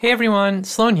Hey everyone,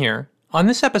 Sloan here. On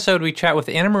this episode, we chat with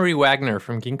Anna Marie Wagner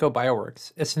from Ginkgo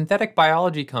Bioworks, a synthetic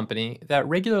biology company that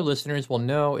regular listeners will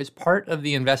know is part of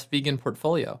the Invest Vegan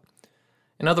portfolio.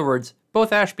 In other words,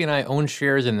 both Ashby and I own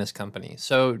shares in this company,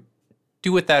 so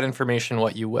do with that information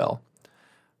what you will.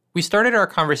 We started our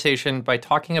conversation by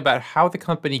talking about how the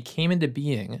company came into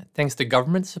being thanks to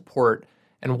government support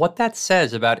and what that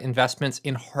says about investments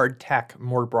in hard tech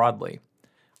more broadly.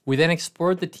 We then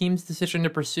explored the team's decision to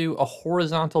pursue a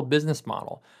horizontal business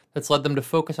model that's led them to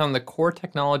focus on the core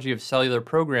technology of cellular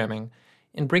programming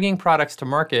and bringing products to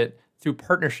market through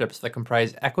partnerships that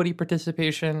comprise equity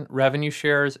participation, revenue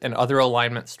shares, and other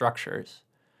alignment structures.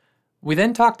 We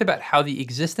then talked about how the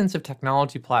existence of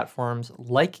technology platforms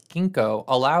like Ginkgo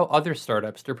allow other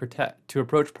startups to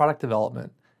approach product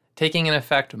development, taking in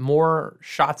effect more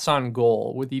shots on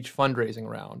goal with each fundraising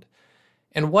round,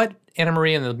 and what Anna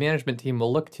Marie and the management team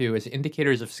will look to as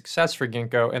indicators of success for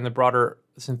Ginkgo and the broader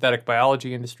synthetic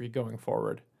biology industry going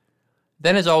forward.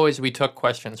 Then, as always, we took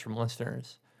questions from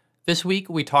listeners. This week,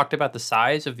 we talked about the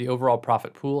size of the overall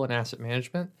profit pool in asset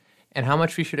management and how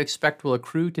much we should expect will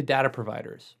accrue to data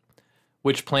providers.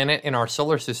 Which planet in our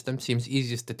solar system seems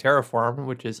easiest to terraform,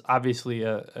 which is obviously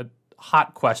a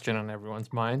hot question on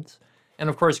everyone's minds. And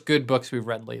of course, good books we've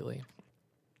read lately.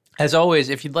 As always,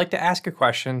 if you'd like to ask a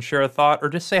question, share a thought, or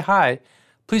just say hi,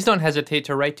 please don't hesitate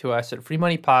to write to us at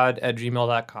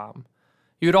freemoneypod@gmail.com.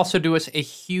 You would also do us a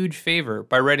huge favor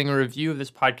by writing a review of this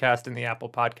podcast in the Apple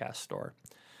Podcast Store.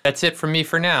 That's it from me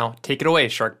for now. Take it away,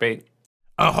 Sharkbait.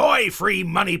 Ahoy, Free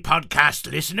Money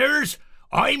Podcast listeners!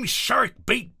 I'm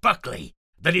Sharkbait Buckley,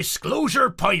 the Disclosure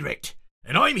Pirate,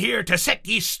 and I'm here to set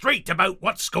ye straight about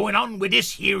what's going on with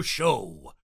this here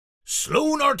show.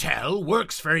 Sloan Ortel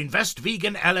works for Invest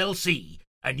Vegan LLC,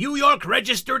 a New York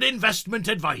registered investment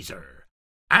advisor.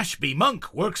 Ashby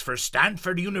Monk works for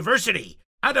Stanford University,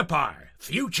 Adapar,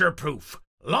 Future Proof,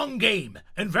 Long Game,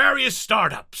 and various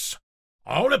startups.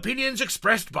 All opinions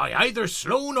expressed by either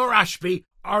Sloan or Ashby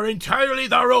are entirely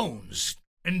their own,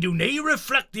 and do not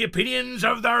reflect the opinions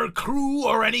of their crew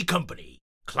or any company.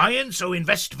 Clients who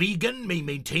Invest Vegan may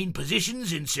maintain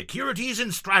positions in securities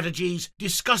and strategies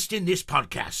discussed in this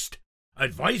podcast.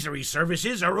 Advisory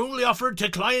services are only offered to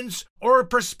clients or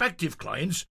prospective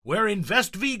clients where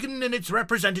Invest Vegan and its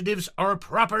representatives are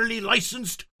properly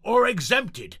licensed or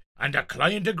exempted and a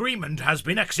client agreement has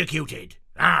been executed.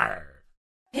 Arr!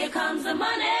 Here comes the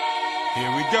money.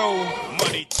 Here we go.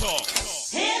 Money talk.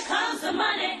 Here comes the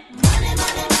money. Money, money,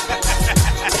 money.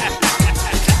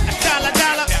 Dollar,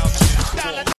 dollar.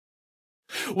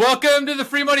 Welcome to the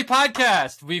Free Money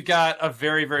Podcast. We've got a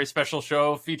very, very special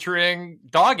show featuring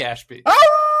Dog Ashby.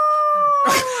 Oh!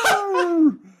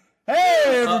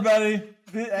 Hey, everybody.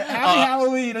 Happy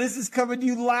Halloween. This is coming to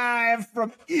you live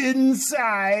from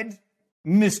inside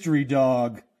Mystery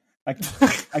Dog. I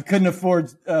couldn't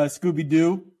afford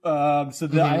Scooby-Doo, so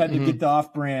I had to get the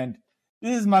off-brand.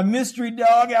 This is my Mystery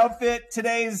Dog outfit.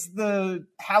 Today's the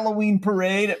Halloween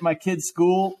parade at my kid's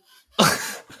school.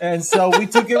 And so we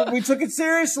took it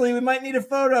seriously. We might need a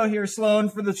photo here, Sloan,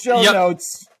 for the show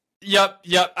notes. Yep.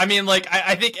 I mean,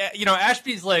 I think,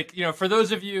 Ashby's for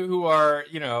those of you who are,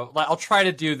 I'll try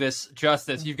to do this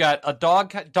justice. You've got a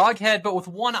dog head, but with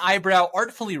one eyebrow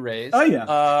artfully raised. Oh,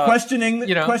 yeah. Question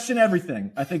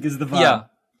everything, I think, is the vibe. Yeah.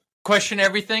 Question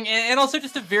everything. And also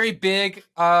just a very big,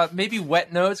 maybe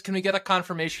wet nose. Can we get a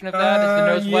confirmation of that? Is the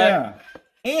nose wet?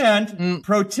 And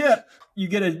pro tip, you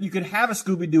could have a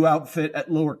Scooby-Doo outfit at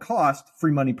lower cost,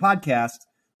 Free Money Podcast,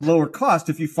 lower cost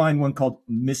if you find one called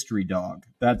Mystery Dog.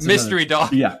 That's Mystery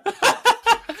Dog. Yeah.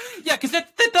 Yeah, because that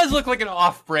does look like an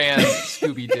off-brand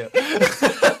Scooby-Doo.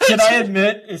 Can I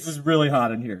admit, this is really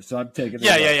hot in here, so I'm taking it.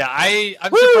 Yeah.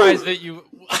 I'm surprised that you...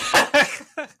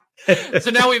 So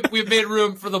now we've made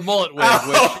room for the mullet wig,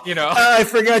 which, I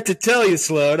forgot to tell you,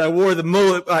 Sloan. I wore the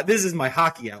mullet. This is my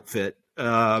hockey outfit.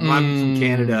 I'm from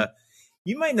Canada.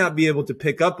 You might not be able to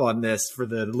pick up on this for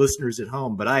the listeners at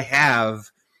home, but I have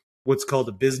what's called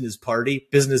a business party,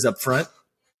 business up front,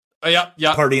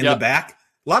 party in the back.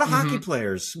 A lot of hockey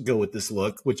players go with this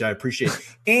look, which I appreciate,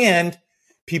 and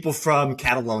people from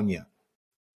Catalonia.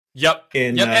 Yep.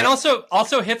 And also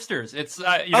hipsters. It's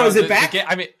is it back?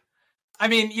 I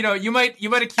mean, you might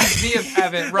accuse me of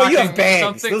having rocking you have bangs.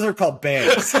 something. Those are called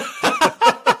bangs.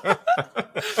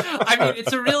 I mean,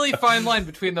 it's a really fine line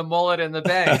between the mullet and the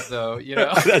bangs, though.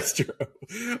 That's true.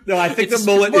 No, I think the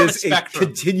mullet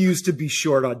continues to be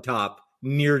short on top,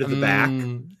 near to the back.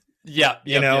 Yeah.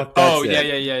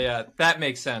 Yeah. That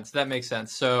makes sense.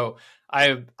 So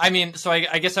I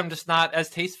guess I'm just not as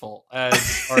tasteful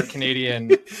as our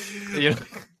Canadian.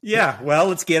 Yeah. Well,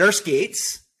 let's get our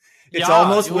skates. It's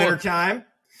almost winter time.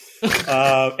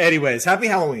 Anyways, happy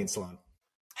Halloween, Sloan.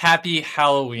 Happy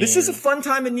Halloween. This is a fun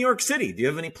time in New York City. Do you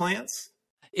have any plans?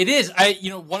 It is.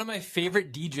 One of my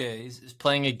favorite DJs is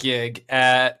playing a gig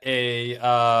at a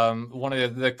one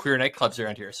of the queer nightclubs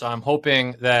around here. So I'm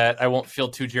hoping that I won't feel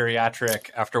too geriatric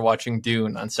after watching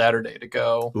Dune on Saturday to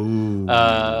go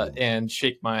and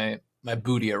shake my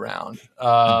booty around.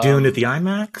 Dune at the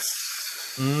IMAX?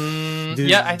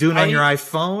 Dune on your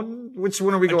iPhone? Which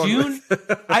one are we going Dune?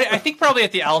 with? I think probably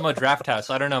at the Alamo Draft House.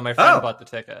 I don't know. My friend bought the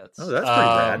tickets. Oh, that's pretty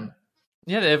rad.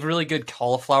 Yeah, they have really good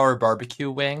cauliflower barbecue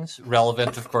wings,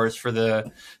 relevant, of course, for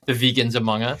the vegans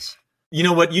among us. You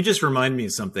know what? You just remind me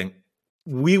of something.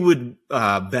 We would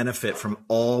benefit from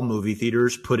all movie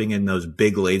theaters putting in those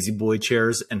big lazy boy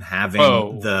chairs and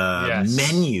having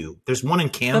menu. There's one in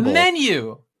Campbell. The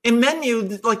menu. In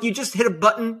menu, like you just hit a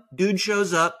button, dude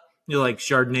shows up, you're like,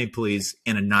 Chardonnay, please,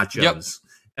 and a nachos. Yep.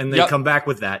 And they come back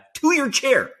with that to your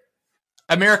chair.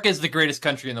 America is the greatest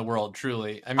country in the world,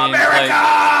 truly. I mean,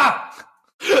 America!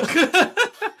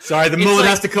 Sorry, the mullet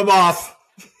has to come off.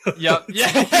 Yep.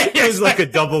 Yeah. It was like a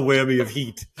double whammy of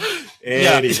heat.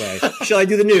 Anyway, shall I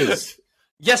do the news?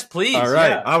 Yes, please. All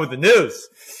right, on with the news.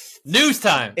 News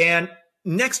time. And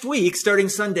next week, starting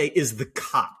Sunday, is the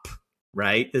COP,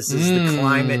 right? This is the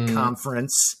climate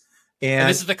conference. And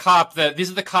these are the cop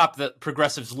that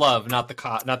progressives love, not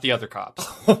the other cops.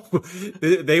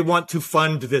 They want to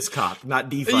fund this cop, not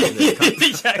defund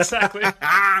this cop. Yeah, exactly.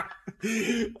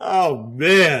 Oh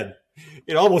man,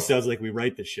 it almost sounds like we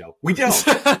write this show. We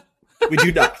don't. We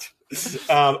do not.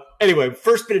 Anyway,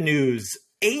 first bit of news: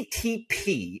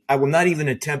 ATP. I will not even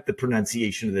attempt the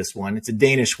pronunciation of this one. It's a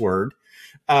Danish word.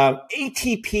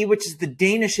 ATP, which is the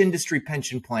Danish Industry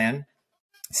Pension Plan,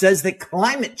 says that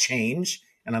climate change,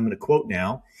 and I'm going to quote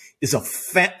now, is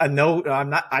no,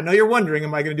 I'm not. I know you're wondering,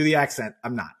 am I going to do the accent?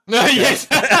 I'm not. Yes.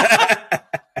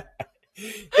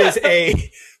 Is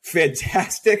a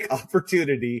fantastic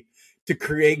opportunity to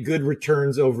create good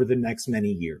returns over the next many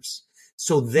years.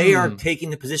 So they are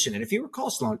taking a position. And if you recall,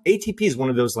 Sloan, ATP is one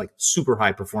of those like super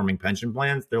high performing pension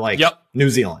plans. They're like New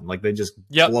Zealand, like they just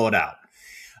blow it out.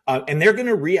 And they're going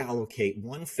to reallocate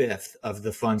 1/5 of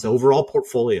the fund's overall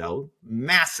portfolio,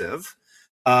 massive,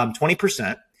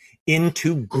 20%,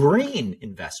 into green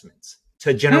investments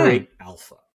to generate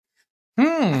alpha.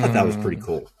 I thought that was pretty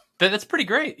cool. That's pretty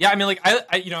great. Yeah, I mean, like,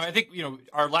 I think,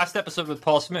 our last episode with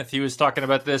Paul Smith, he was talking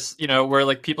about this, where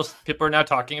like people are now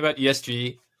talking about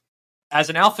ESG as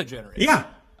an alpha generator. Yeah.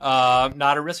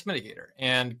 Not a risk mitigator.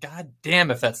 And god damn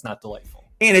if that's not delightful.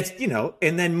 And it's,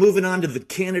 and then moving on to the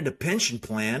Canada Pension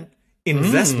Plan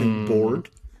Investment Board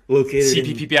located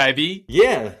CPPIB.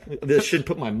 Yeah. This should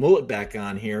put my mullet back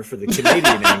on here for the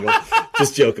Canadian angle.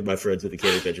 Just joking, my friends with the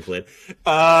Canada Pension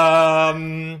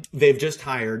Plan. They've just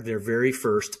hired their very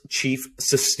first chief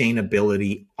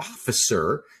sustainability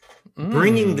officer,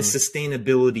 bringing the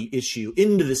sustainability issue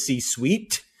into the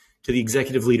C-suite to the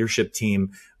executive leadership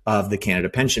team of the Canada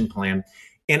Pension Plan.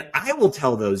 And I will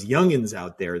tell those youngins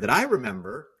out there that I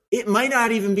remember, it might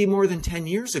not even be more than 10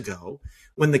 years ago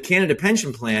when the Canada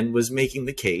Pension Plan was making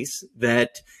the case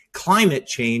that climate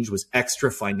change was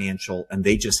extra financial and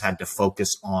they just had to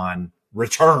focus on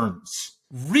returns.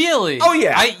 Really? Oh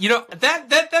yeah.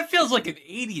 That feels like an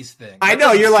 80s thing. I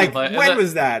know. You're like, when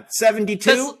was that?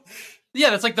 72?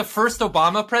 Yeah, that's like the first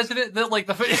Obama president.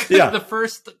 The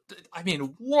first. I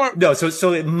mean, what? No,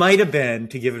 so it might have been,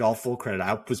 to give it all full credit,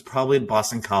 I was probably at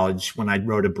Boston College when I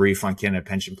wrote a brief on Canada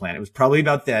Pension Plan. It was probably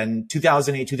about then,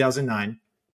 2008, 2009.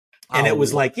 And it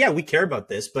was like, yeah, we care about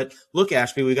this, but look,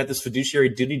 Ashby, we got this fiduciary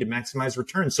duty to maximize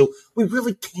returns. So we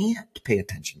really can't pay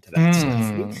attention to that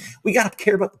stuff. We got to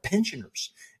care about the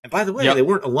pensioners. And by the way, they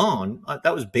weren't alone.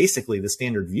 That was basically the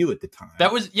standard view at the time.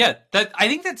 That was, I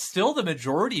think that's still the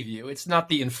majority view. It's not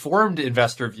the informed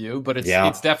investor view, but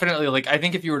it's definitely like, I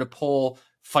think if you were to poll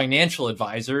financial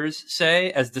advisors,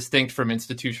 say, as distinct from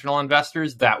institutional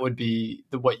investors, that would be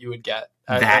what you would get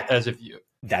as a view.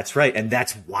 That's right. And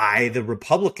that's why the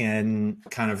Republican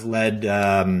kind of led,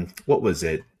 what was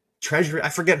it? Treasury. I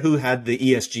forget who had the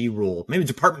ESG rule. Maybe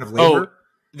Department of Labor.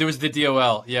 There was the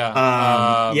DOL.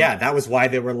 Yeah. That was why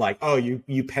they were like, oh,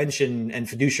 you pension and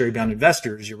fiduciary bound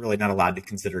investors, you're really not allowed to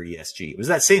consider ESG. It was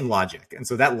that same logic. And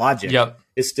so that logic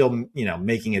is still,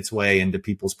 making its way into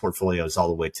people's portfolios all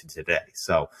the way to today.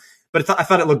 So, but I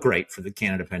thought it looked great for the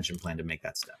Canada Pension Plan to make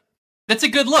that step. That's a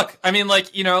good look. I mean, like,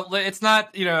 it's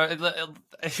not, we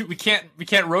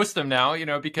can't roast them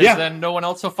now, because then no one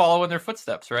else will follow in their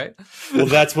footsteps, right? Well,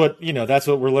 that's what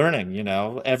we're learning,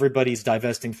 everybody's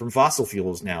divesting from fossil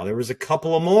fuels now. There was a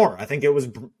couple of more. I think it was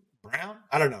Brown.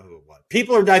 I don't know who it was.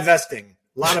 People are divesting.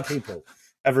 A lot of people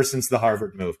ever since the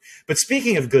Harvard move. But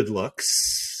speaking of good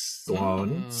looks,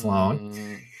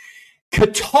 Sloan.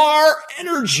 Qatar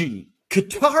Energy.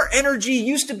 Qatar Energy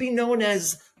used to be known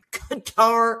as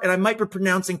Qatar, and I might be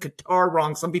pronouncing Qatar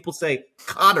wrong. Some people say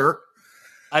Qatar.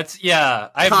 I have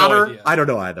Qatar. no idea. I don't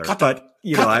know either, but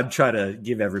I'm trying to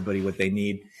give everybody what they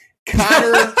need.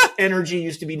 Qatar Energy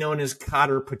used to be known as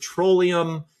Qatar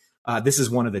Petroleum. This is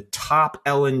one of the top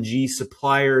LNG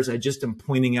suppliers. I just am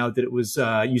pointing out that it was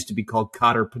used to be called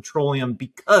Qatar Petroleum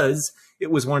because it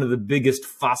was one of the biggest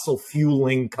fossil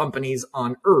fueling companies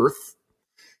on Earth.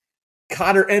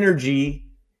 Qatar Energy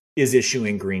is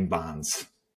issuing green bonds.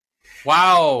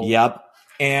 Wow. Yep.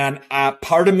 And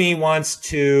part of me wants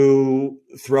to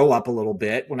throw up a little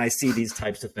bit when I see these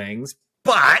types of things.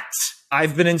 But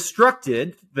I've been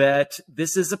instructed that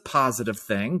this is a positive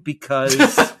thing because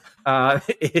the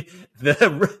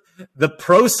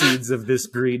proceeds of this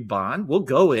green bond will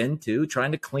go into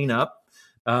trying to clean up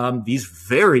these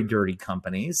very dirty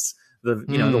companies, the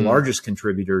largest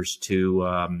contributors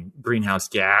to greenhouse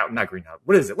gas. Not greenhouse.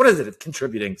 What is it? What is it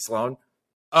contributing, Sloan?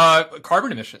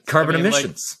 Carbon emissions.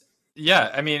 Emissions.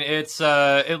 Yeah, I mean it's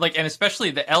and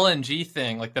especially the LNG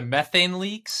thing, like the methane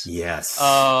leaks. Yes.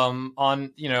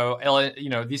 On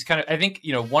these kind of, I think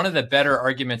one of the better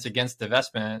arguments against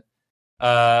divestment,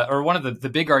 or one of the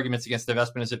big arguments against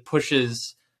divestment is it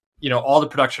pushes all the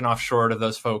production offshore to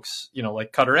those folks,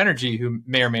 like Qatar Energy, who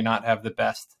may or may not have the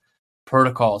best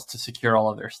protocols to secure all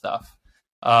of their stuff.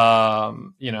 I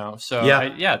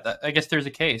guess there's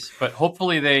a case, but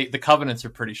hopefully the covenants are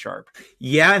pretty sharp.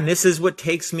 Yeah. And this is what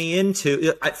takes me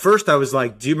into, at first I was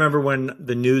like, do you remember when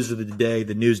the news of the day,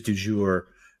 the news du jour,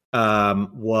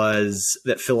 was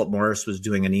that Philip Morris was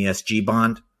doing an ESG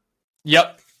bond?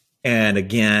 Yep. And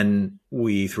again,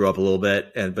 we threw up a little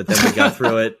bit, but then we got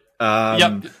through it.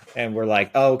 Yep. And we're like,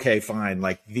 oh, okay, fine.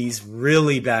 Like these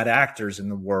really bad actors in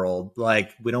the world,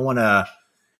 like we don't want to,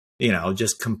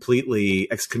 just completely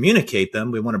excommunicate them.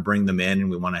 We want to bring them in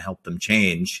and we want to help them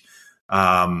change.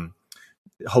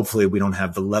 Hopefully we don't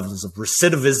have the levels of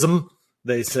recidivism,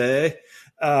 they say.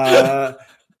 But,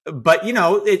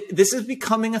 this is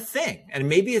becoming a thing. And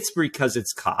maybe it's because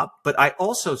it's COP. But I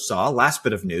also saw, last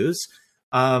bit of news,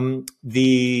 probably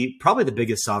the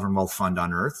biggest sovereign wealth fund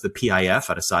on earth, the PIF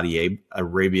out of Saudi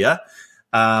Arabia.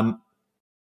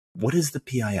 What is the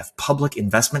PIF? Public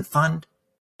Investment Fund?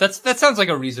 That sounds like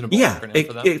a reasonable acronym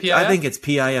for them. I think it's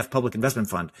PIF, Public Investment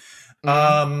Fund.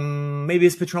 Maybe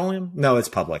it's petroleum? No, it's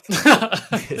public.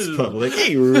 It's public.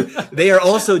 They are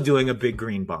also doing a big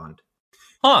green bond.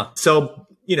 Huh. So,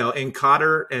 in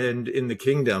Qatar and in the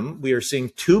kingdom, we are seeing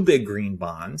two big green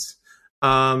bonds.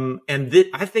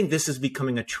 I think this is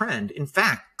becoming a trend. In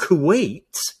fact,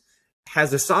 Kuwait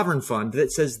has a sovereign fund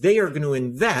that says they are going to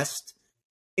invest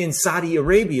in Saudi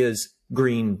Arabia's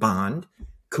green bond.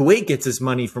 Kuwait gets its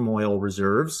money from oil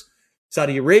reserves.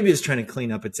 Saudi Arabia is trying to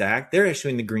clean up its act. They're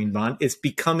issuing the green bond. It's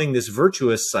becoming this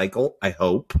virtuous cycle, I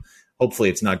hope. Hopefully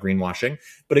it's not greenwashing,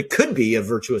 but it could be a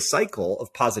virtuous cycle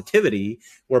of positivity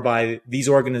whereby these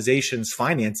organizations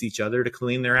finance each other to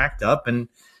clean their act up and,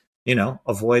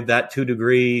 avoid that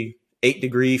 2-degree,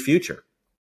 8-degree future.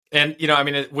 And,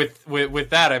 with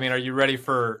that, are you ready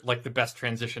for like the best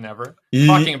transition ever?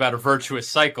 Talking about a virtuous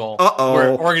cycle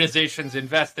where organizations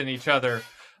invest in each other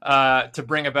to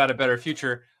bring about a better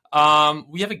future.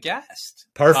 We have a guest.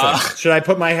 Perfect. Should I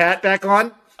put my hat back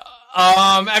on?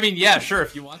 Yeah, sure,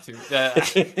 if you want to.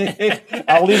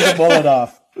 I'll leave the bullet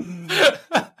off.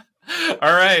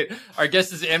 All right. Our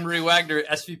guest is Anne-Marie Wagner,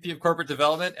 SVP of Corporate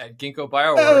Development at Ginkgo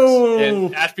Bioworks.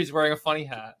 And Ashby's wearing a funny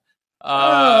hat.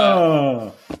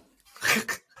 I'll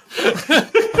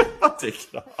take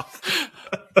it off.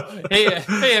 Hey,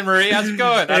 Anne-Marie, how's it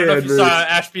going? I don't know if you saw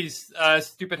Ashby's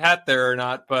stupid hat there or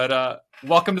not, but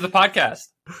welcome to the podcast.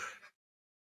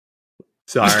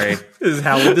 Sorry. This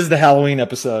is the Halloween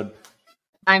episode.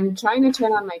 I'm trying to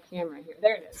turn on my camera here.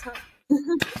 There it is. Huh?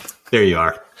 There you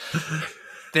are.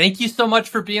 Thank you so much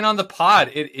for being on the pod.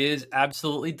 It is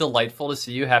absolutely delightful to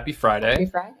see you. Happy Friday. Happy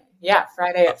Friday. Yeah,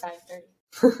 Friday at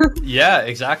 5:30. Yeah,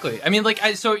 exactly.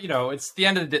 It's the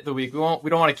end of the week. We don't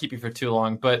want to keep you for too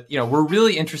long, but we're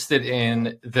really interested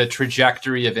in the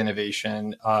trajectory of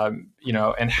innovation,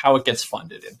 and how it gets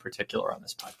funded in particular on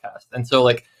this podcast. And so,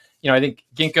 I think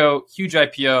Ginkgo, huge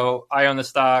IPO. I own the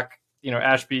stock.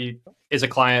 Ashby is a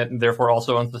client and therefore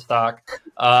also owns the stock.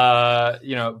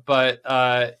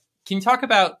 Can you talk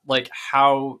about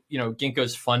how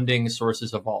Ginkgo's funding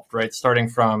sources evolved, right? Starting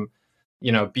from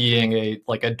being a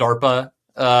DARPA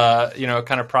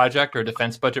kind of project or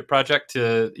defense budget project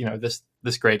to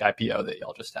this great IPO that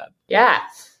y'all just had. Yeah.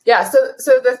 So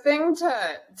the thing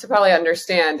to probably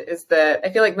understand is that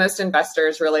I feel like most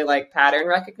investors really like pattern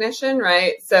recognition,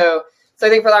 right? So So I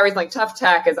think for that reason, like tough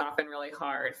tech is often really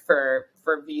hard for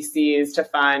VCs to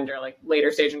fund or like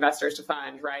later stage investors to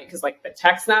fund, right? Because like the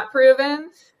tech's not proven.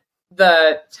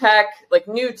 The tech, like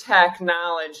new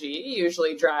technology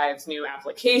usually drives new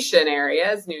application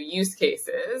areas, new use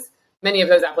cases. Many of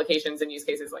those applications and use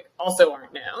cases like also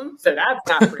aren't known. So that's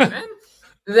not proven.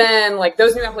 Then like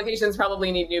those new applications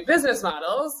probably need new business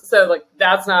models. So like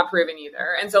that's not proven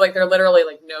either. And so like there are literally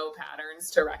like no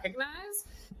patterns to recognize.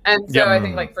 And so I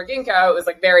think like for Ginkgo, it was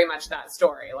like very much that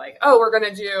story. Like, oh, we're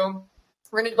going to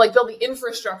like build the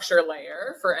infrastructure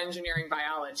layer for engineering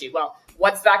biology. Well,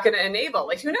 what's that going to enable?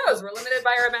 Like, who knows? We're limited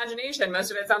by our imagination. Most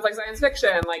of it sounds like science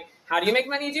fiction. Like, how do you make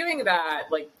money doing that?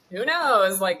 Like, who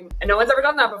knows? Like, and no one's ever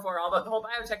done that before. The whole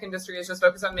biotech industry is just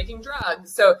focused on making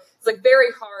drugs. So it's like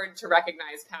very hard to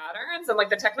recognize patterns. And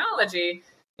like the technology,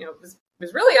 you know, was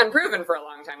really unproven for a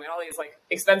long time. We had all these like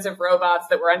expensive robots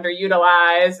that were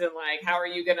underutilized, and like, how are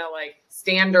you going to like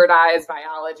standardize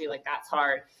biology? Like that's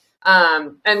hard.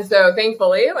 And so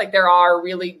thankfully, like there are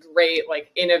really great, like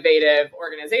innovative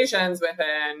organizations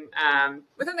within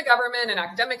the government and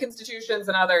academic institutions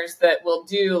and others that will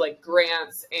do like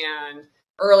grants and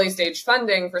early stage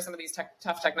funding for some of these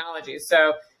tough technologies.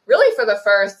 So really for the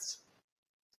first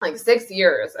like 6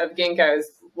 years of Ginkgo's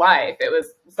life, it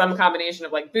was some combination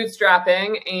of like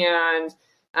bootstrapping and,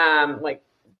 like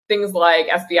things like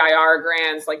SBIR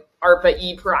grants, like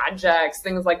ARPA-E projects,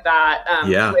 things like that,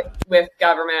 with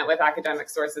government, with academic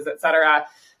sources, et cetera,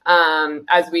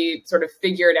 as we sort of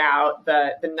figured out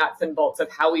the nuts and bolts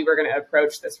of how we were going to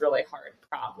approach this really hard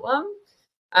problem.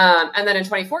 And then in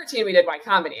 2014, we did Y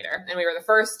Combinator, and we were the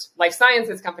first life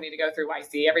sciences company to go through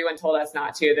YC. Everyone told us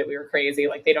not to, that we were crazy,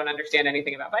 like they don't understand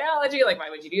anything about biology, like why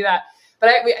would you do that? But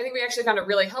I think we actually found it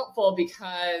really helpful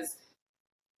because,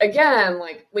 again,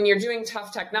 like when you're doing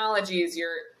tough technologies,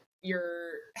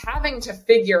 you're having to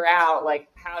figure out like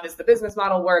how does the business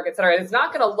model work, et cetera. It's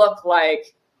not going to look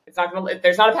like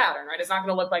there's not a pattern, right? It's not going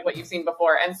to look like what you've seen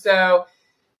before, and so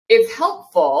it's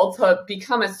helpful to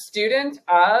become a student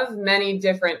of many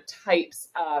different types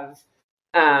of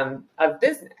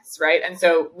business, right? And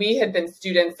so we had been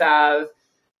students of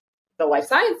the life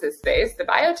sciences space, the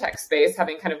biotech space,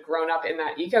 having kind of grown up in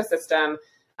that ecosystem.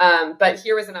 But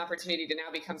here was an opportunity to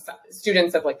now become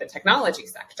students of like the technology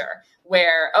sector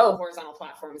where, horizontal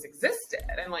platforms existed.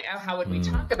 And like, how would we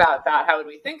talk about that? How would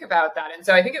we think about that? And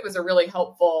so I think it was a really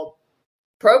helpful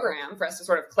program for us to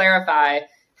sort of clarify,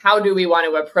 how do we want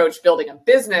to approach building a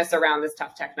business around this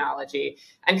tough technology?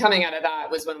 And coming out of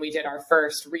that was when we did our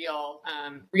first real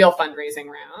fundraising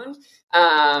round,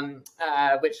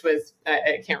 which was,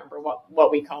 I can't remember what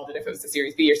we called it, if it was a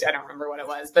Series B or I don't remember what it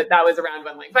was, but that was around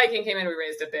when like Viking came in. We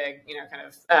raised a big, kind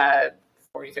of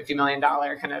 $40-50 million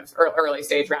kind of early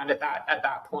stage round at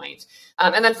that point.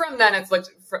 And then from then it's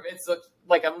looked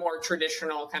like a more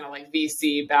traditional kind of like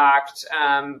VC backed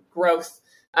growth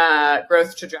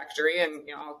trajectory, and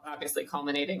obviously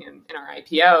culminating in our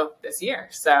IPO this year.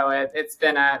 So it's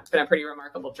been a pretty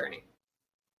remarkable journey.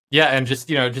 Yeah, and just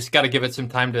got to give it some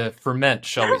time to ferment,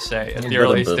 shall we say, at the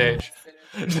early stage.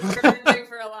 Fermenting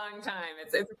for a long time.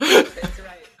 It's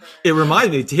right. It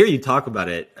reminds me to hear you talk about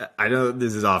it. I know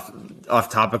this is off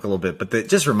topic a little bit, but it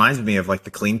just reminds me of like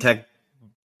the clean tech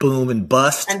boom and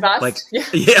bust. And bust? Like,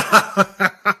 yeah.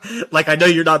 Like, I know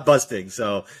you're not busting,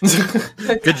 so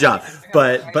good job.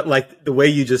 But like the way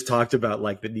you just talked about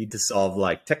like the need to solve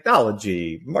like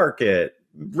technology, market,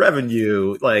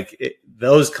 revenue, like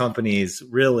those companies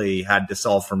really had to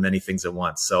solve for many things at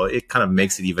once. So it kind of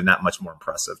makes it even that much more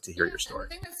impressive to hear your story.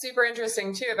 The thing that's super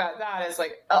interesting too about that is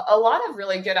like a lot of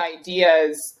really good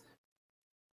ideas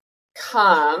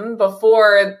come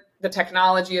before the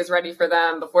technology is ready for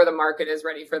them, before the market is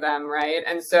ready for them, right?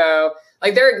 And so,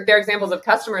 like, there are examples of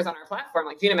customers on our platform.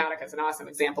 Like, Genomatica is an awesome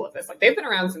example of this. Like, they've been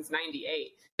around since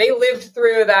 '98. They lived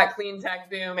through that clean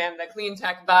tech boom and the clean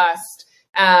tech bust,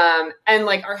 and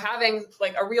like are having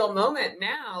like a real moment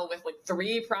now with like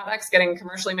 3 products getting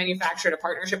commercially manufactured, a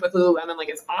partnership with Lululemon. Like,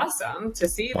 it's awesome to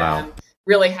see them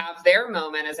really have their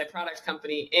moment as a product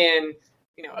company in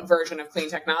a version of clean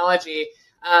technology.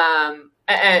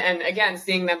 And again,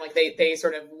 seeing them like they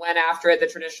sort of went after it the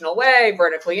traditional way,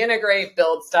 vertically integrate,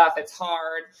 build stuff. It's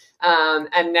hard.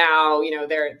 And now,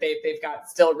 they've got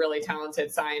still really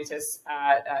talented scientists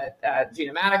at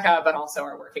Genomatica, but also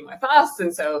are working with us.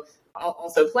 And so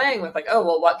also playing with like,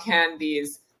 what can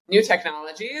these new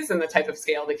technologies and the type of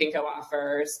scale that Ginkgo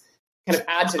offers kind of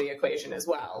add to the equation as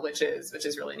well, which is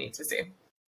really neat to see.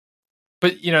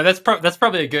 But that's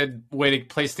probably a good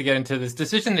place to get into this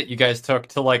decision that you guys took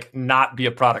to like not be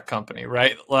a product company,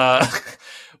 right?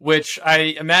 which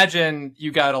I imagine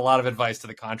you got a lot of advice to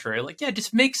the contrary. Like, yeah,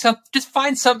 just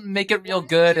find something, make it real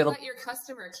good. It'll let your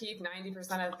customer keep 90%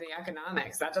 of the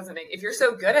economics. That doesn't make, if you're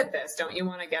so good at this, don't you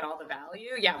want to get all the value?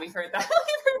 Yeah, we've heard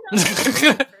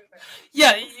that.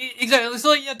 Yeah, exactly. So,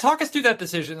 like, yeah, talk us through that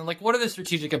decision and like, what are the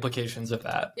strategic implications of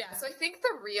that? Yeah, so I think the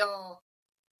real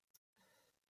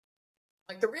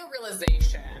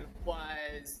realization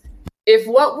was, if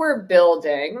what we're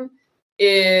building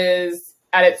is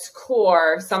at its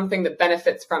core something that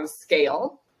benefits from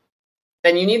scale,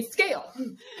 then you need scale.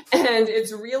 And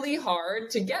it's really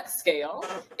hard to get scale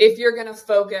if you're going to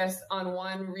focus on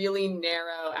one really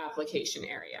narrow application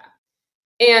area.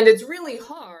 And it's really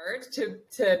hard to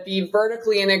be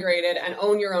vertically integrated and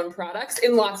own your own products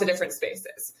in lots of different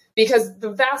spaces, because the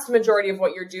vast majority of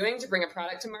what you're doing to bring a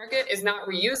product to market is not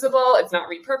reusable, it's not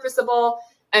repurposable.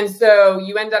 And so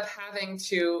you end up having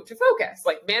to focus.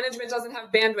 Like, management doesn't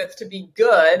have bandwidth to be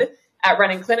good at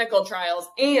running clinical trials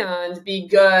and be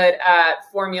good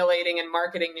at formulating and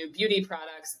marketing new beauty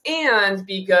products and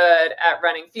be good at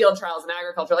running field trials in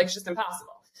agriculture. Like, it's just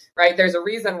impossible. Right? There's a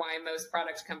reason why most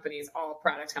product companies, all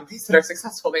product companies that are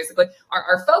successful, basically,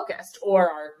 are focused, or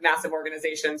are massive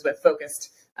organizations with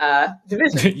focused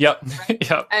divisions. Yep. Right?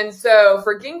 Yep. And so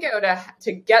for Ginkgo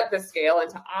to get the scale and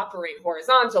to operate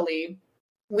horizontally,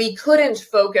 we couldn't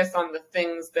focus on the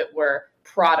things that were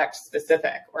product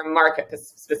specific or market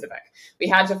specific. We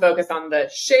had to focus on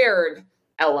the shared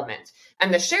element.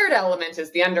 And the shared element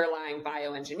is the underlying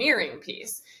bioengineering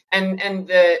piece. And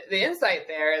the insight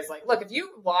there is like, look, if you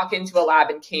walk into a lab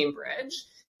in Cambridge,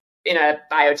 in a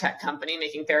biotech company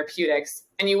making therapeutics,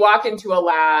 and you walk into a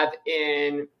lab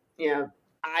in,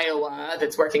 Iowa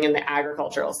that's working in the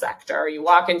agricultural sector, or you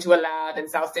walk into a lab in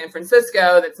South San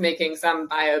Francisco that's making some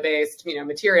bio-based,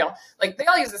 material, like, they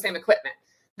all use the same equipment.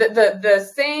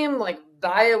 The same like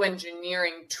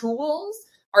bioengineering tools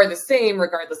are the same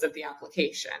regardless of the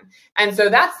application. And so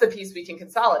that's the piece we can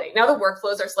consolidate. Now, the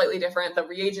workflows are slightly different. The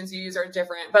reagents you use are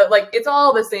different, but like, it's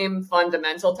all the same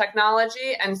fundamental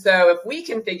technology. And so if we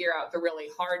can figure out the really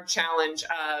hard challenge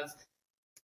of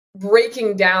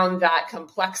breaking down that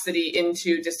complexity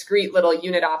into discrete little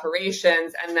unit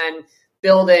operations and then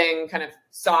building kind of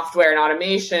software and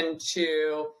automation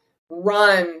to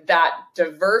run that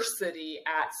diversity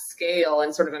at scale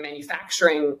in sort of a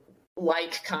manufacturing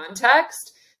like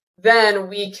context, then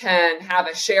we can have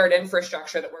a shared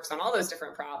infrastructure that works on all those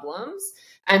different problems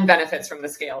and benefits from the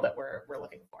scale that we're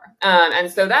looking for.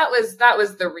 And so that was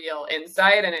the real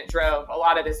insight, and it drove a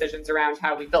lot of decisions around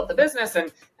how we built the business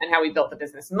and how we built the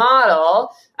business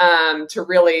model to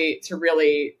really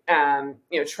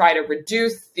try to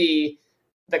reduce the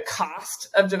cost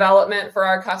of development for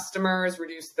our customers,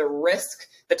 reduce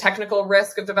the technical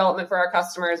risk of development for our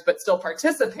customers, but still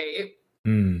participate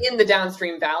in the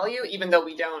downstream value, even though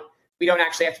we don't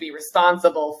actually have to be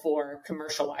responsible for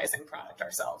commercializing product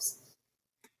ourselves.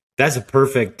 That's a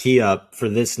perfect tee up for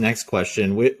this next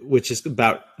question, which is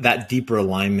about that deeper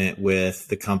alignment with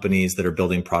the companies that are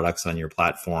building products on your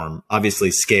platform. Obviously,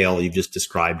 scale, you've just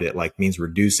described it, like, means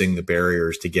reducing the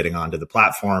barriers to getting onto the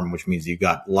platform, which means you've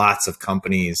got lots of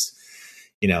companies,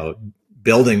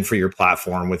 building for your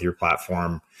platform with your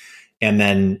platform, and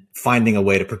then finding a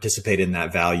way to participate in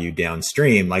that value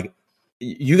downstream. Like,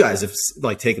 you guys have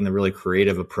like taken the really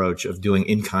creative approach of doing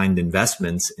in-kind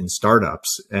investments in startups,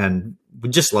 and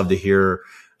we'd just love to hear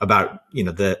about,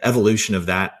 the evolution of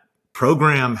that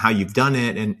program, how you've done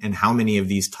it, and how many of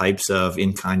these types of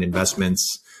in-kind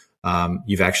investments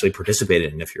you've actually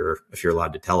participated in, if you're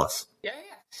allowed to tell us.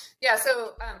 Yeah.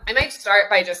 So I might start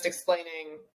by just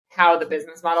explaining how the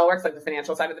business model works, like the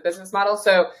financial side of the business model.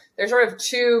 So there's sort of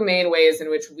two main ways in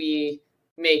which we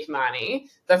make money.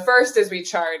 The first is we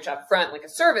charge up front, like a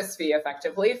service fee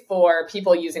effectively, for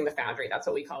people using the Foundry. That's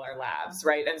what we call our labs,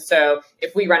 right? And so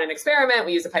if we run an experiment,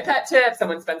 we use a pipette tip,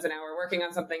 someone spends an hour working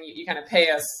on something, you kind of pay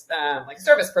us like a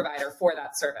service provider for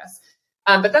that service.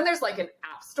 But then there's like an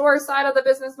app store side of the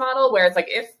business model where it's like,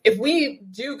 if we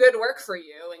do good work for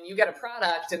you and you get a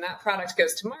product and that product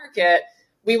goes to market,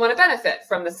 we want to benefit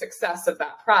from the success of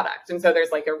that product. And so there's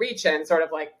like a reach in, sort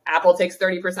of like Apple takes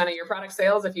 30% of your product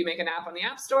sales if you make an app on the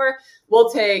App Store.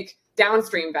 We'll take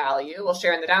downstream value. We'll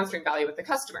share in the downstream value with the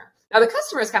customer. Now, the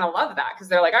customers kind of love that because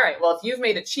they're like, all right, well, if you've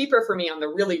made it cheaper for me on the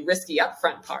really risky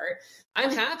upfront part, I'm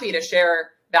happy to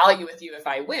share value with you if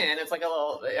I win. It's like a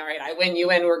little, all right, I win, you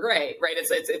win, we're great, right?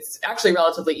 It's actually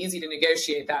relatively easy to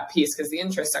negotiate that piece because the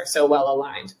interests are so well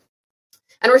aligned.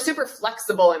 And we're super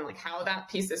flexible in like how that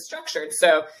piece is structured.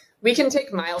 So we can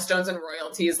take milestones and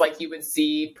royalties like you would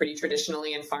see pretty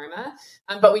traditionally in pharma,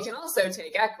 but we can also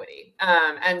take equity.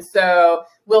 And so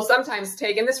we'll sometimes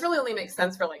take, and this really only makes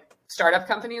sense for like startup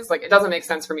companies. Like, it doesn't make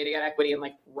sense for me to get equity in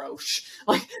like Roche,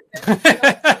 like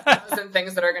 1,000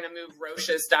 things that are going to move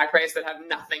Roche's stock price that have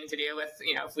nothing to do with,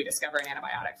 if we discover an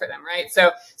antibiotic for them, right?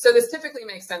 So this typically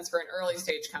makes sense for an early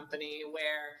stage company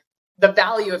where the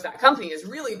value of that company is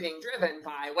really being driven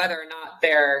by whether or not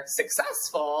they're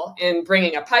successful in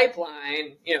bringing a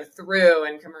pipeline, through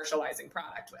and commercializing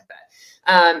product with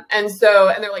it. And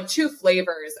there are like two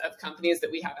flavors of companies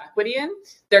that we have equity in.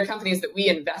 There are companies that we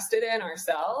invested in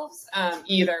ourselves,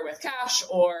 either with cash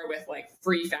or with like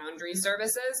free foundry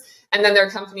services. And then there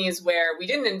are companies where we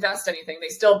didn't invest anything. They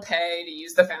still pay to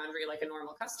use the foundry like a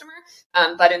normal customer.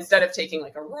 But instead of taking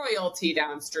like a royalty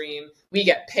downstream, we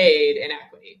get paid in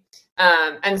equity.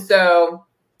 And so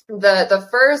the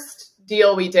first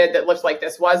deal we did that looked like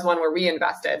this was one where we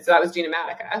invested. So that was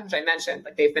Genomatica, which I mentioned.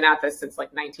 Like, they've been at this since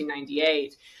like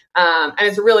 1998. And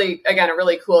it's really, again, a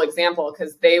really cool example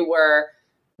because they were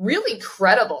really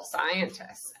credible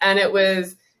scientists. And it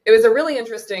was a really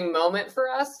interesting moment for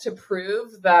us to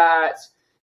prove that,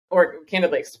 or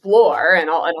candidly explore and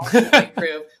ultimately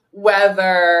prove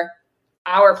whether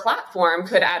our platform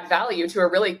could add value to a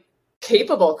really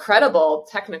capable, credible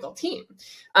technical team.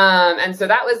 And so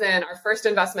that was in our first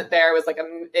investment. There was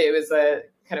it was a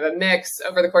kind of a mix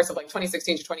over the course of like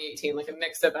 2016 to 2018, like a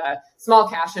mix of a small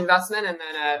cash investment and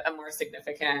then a more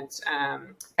significant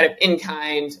kind of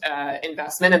in-kind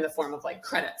investment in the form of like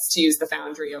credits to use the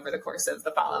foundry over the course of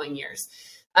the following years.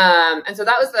 And so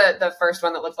that was the first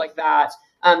one that looked like that.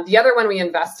 The other one we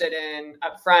invested in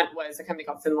upfront was a company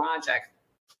called Synlogic.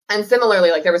 And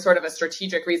similarly, like, there was sort of a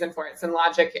strategic reason for it.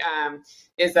 Synlogic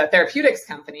is a therapeutics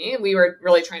company. We were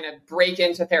really trying to break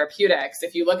into therapeutics.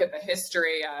 If you look at the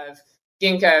history of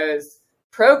Ginkgo's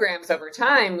programs over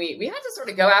time, we had to sort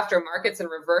of go after markets in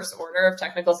reverse order of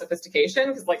technical sophistication.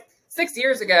 Because like 6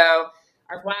 years ago,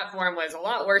 our platform was a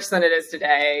lot worse than it is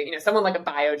today. Someone like a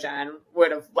Biogen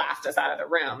would have laughed us out of the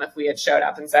room if we had showed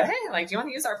up and said, "Hey, like, do you want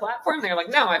to use our platform?" They're like,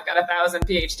 "No, I've got 1,000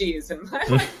 PhDs and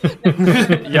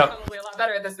I'm probably a lot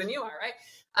better at this than you are,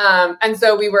 right?" And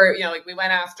so we were, we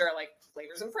went after like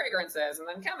flavors and fragrances and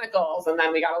then chemicals, and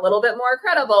then we got a little bit more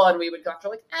credible and we would go after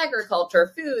like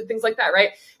agriculture, food, things like that,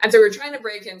 right? And so we were trying to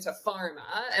break into pharma,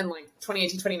 and like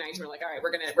 2018, 2019, we're like, all right,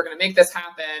 we're gonna make this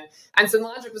happen. And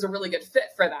Synlogic was a really good fit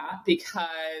for that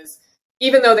because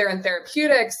even though they're in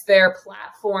therapeutics, their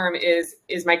platform is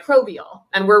microbial.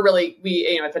 And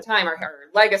we at the time, our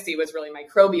legacy was really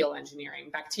microbial engineering,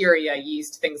 bacteria,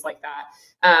 yeast, things like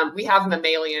that. We have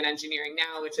mammalian engineering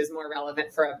now, which is more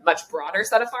relevant for a much broader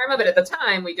set of pharma. But at the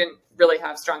time, we didn't really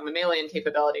have strong mammalian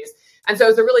capabilities. And so it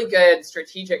was a really good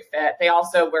strategic fit. They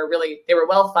also were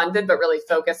well funded, but really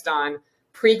focused on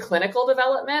preclinical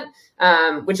development,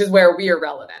 which is where we are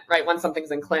relevant, right? Once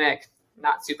something's in clinic,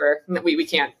 not super, we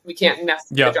can't mess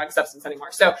with the drug substance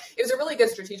anymore. So it was a really good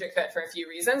strategic fit for a few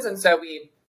reasons. And so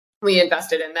we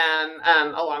invested in them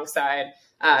alongside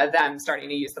them starting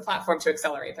to use the platform to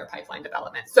accelerate their pipeline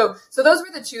development. So those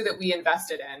were the two that we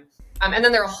invested in. And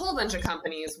then there are a whole bunch of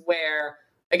companies where,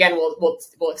 again,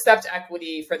 we'll accept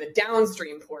equity for the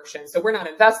downstream portion. So we're not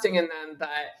investing in them, but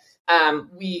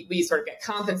we sort of get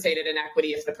compensated in equity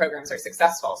if the programs are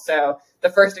successful. So the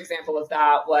first example of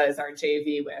that was our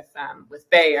JV with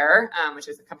Bayer, which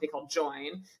is a company called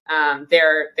Join.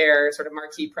 Their sort of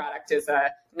marquee product is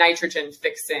a nitrogen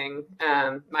fixing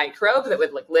microbe that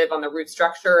would like live on the root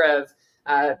structure of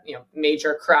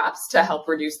major crops to help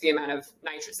reduce the amount of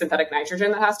synthetic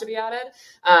nitrogen that has to be added.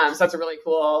 So that's a really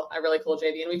cool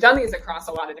JV. And we've done these across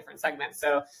a lot of different segments.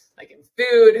 So like in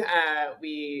food,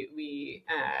 we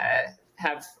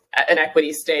have an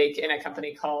equity stake in a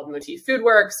company called Motif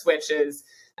Foodworks, which is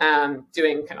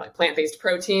doing kind of like plant-based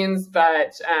proteins,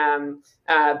 but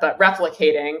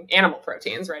replicating animal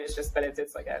proteins, right? It's just, but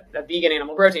it's like a vegan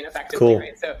animal protein effectively,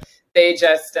 right? So they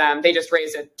just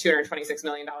raised a $226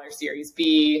 million Series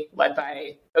B led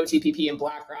by OTPP and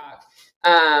BlackRock,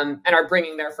 and are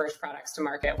bringing their first products to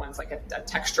market. One's like a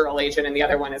textural agent, and the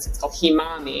other one it's called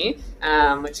Hemami,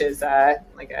 which is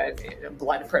like a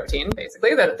blood protein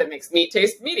basically that makes meat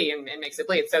taste meaty and makes it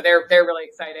bleed. So they're really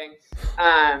exciting.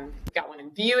 Got one in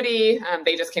beauty.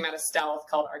 They just came out of stealth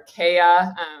called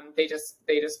Archaea. They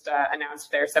just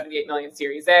announced their 78 million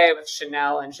Series A with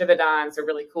Chanel and Givaudan. So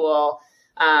really cool.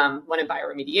 One in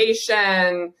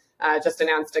bioremediation. Just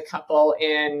announced a couple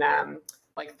in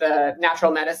like the natural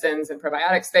medicines and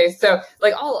probiotic space. So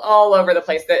like all over the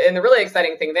place. And the really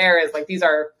exciting thing there is like these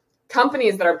are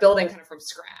companies that are building kind of from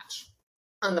scratch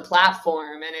on the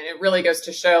platform. And it really goes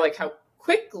to show like how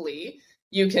quickly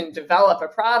you can develop a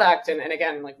product and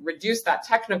again, like reduce that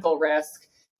technical risk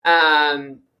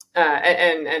and do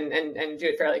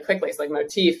it fairly quickly. So like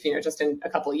Motif, just in a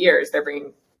couple of years, they're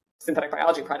bringing synthetic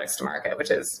biology products to market,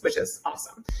 which is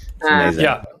awesome. amazing.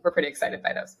 Yeah. We're pretty excited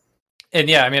by those. And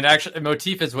yeah, I mean, actually,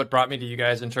 Motif is what brought me to you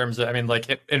guys in terms of, I mean,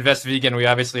 like Invest Vegan, we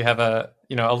obviously have a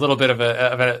little bit of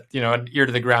a an ear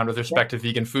to the ground with respect to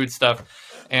vegan food stuff.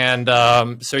 And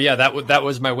so yeah, that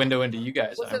was my window into you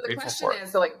guys. Well, I'm so the grateful question for it.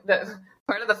 is, so like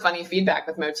part of the funny feedback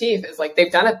with Motif is like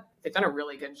they've done a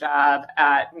really good job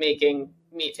at making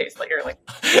meat taste like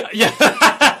Yeah.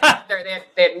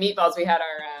 they had meatballs. We had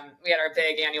our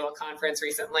big annual conference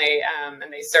recently, and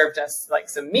they served us like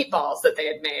some meatballs that they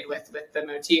had made with the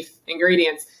Motif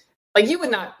ingredients. Like you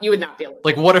would not be able to,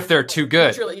 Like, what if they're too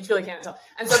good? you truly can't tell.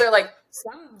 And so they're like,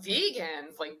 some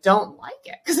vegans like don't like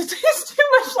it because it tastes too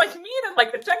much like meat, and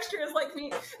like the texture is like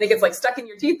meat. It gets like stuck in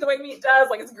your teeth the way meat does.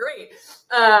 Like it's great.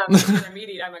 You're a meat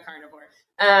eater. I'm a carnivore.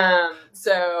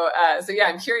 So yeah,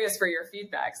 I'm curious for your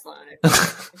feedback, Sloan.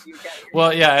 If you get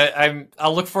Well, yeah,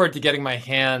 I'll look forward to getting my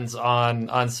hands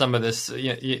on some of this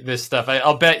this stuff.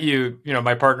 I'll bet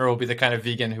my partner will be the kind of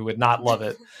vegan who would not love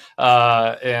it,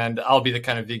 and I'll be the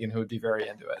kind of vegan who would be very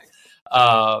into it.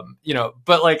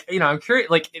 But like, I'm curious,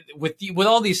 like with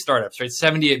all these startups, right?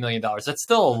 $78 million, that's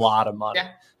still a lot of money.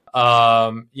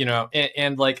 Yeah.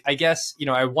 And like, I guess,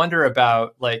 I wonder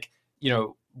about like,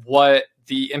 what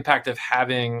the impact of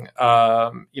having,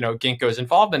 Ginkgo's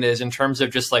involvement is in terms of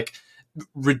just like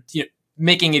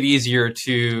making it easier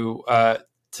to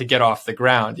get off the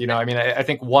ground. I mean, I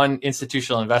think one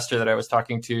institutional investor that I was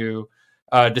talking to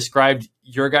described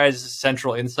your guys'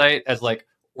 central insight as like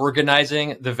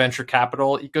organizing the venture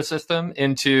capital ecosystem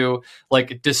into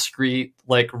like discrete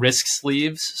like risk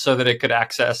sleeves so that it could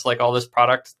access like all this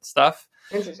product stuff.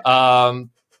 Interesting. And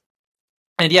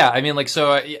yeah, I mean, like,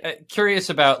 so curious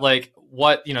about like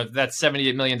what, that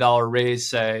 $78 million raise,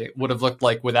 say, would have looked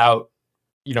like without,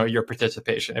 your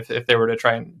participation if they were to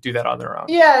try and do that on their own.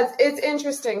 Yeah, it's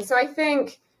interesting. So I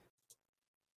think,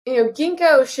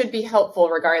 Ginkgo should be helpful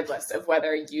regardless of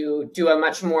whether you do a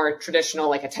much more traditional,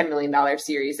 like a $10 million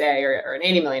Series A or an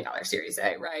 $80 million Series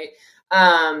A, right?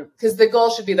 Because the goal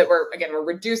should be that we're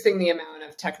reducing the amount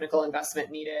of technical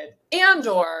investment needed, and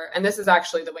this is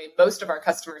actually the way most of our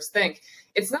customers think.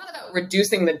 It's not about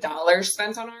reducing the dollars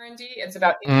spent on R&D. It's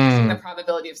about increasing the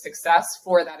probability of success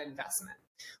for that investment.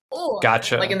 Or,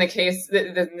 Gotcha. Like in the case,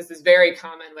 this is very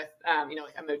common with,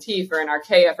 like a Motif or an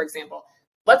Archaea, for example.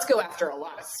 Let's go after a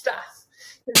lot of stuff.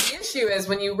 The issue is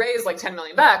when you raise like $10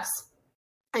 million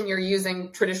and you're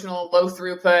using traditional low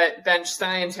throughput bench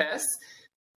scientists,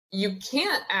 you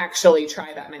can't actually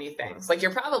try that many things. Like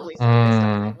you're probably focused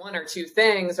on like one or two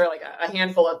things, or like a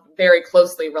handful of very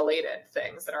closely related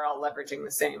things that are all leveraging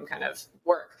the same kind of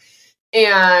work.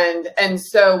 And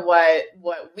so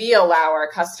what we allow our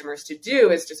customers to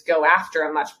do is just go after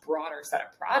a much broader set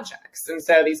of projects. And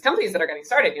so these companies that are getting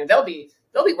started, they'll be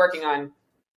working on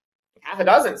half a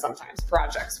dozen sometimes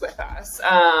projects with us.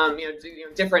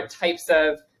 Different types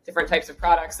of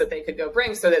products that they could go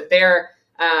bring, so that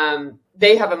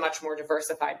they have a much more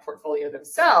diversified portfolio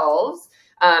themselves.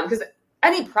 Because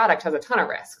any product has a ton of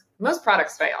risk. Most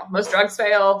products fail. Most drugs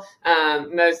fail.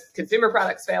 Most consumer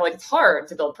products fail. Like it's hard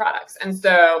to build products. And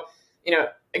so,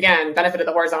 again, benefit of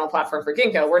the horizontal platform for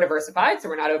Ginkgo, we're diversified, so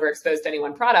we're not overexposed to any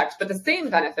one product. But the same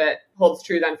benefit holds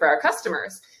true then for our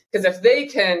customers. Because if they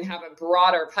can have a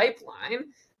broader pipeline,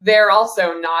 they're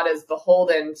also not as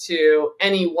beholden to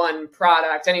any one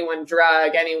product, any one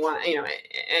drug,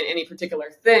 any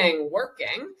particular thing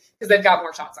working, because they've got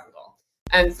more shots on goal.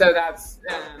 And so that's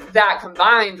that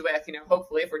combined with,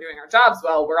 hopefully if we're doing our jobs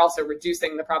well, we're also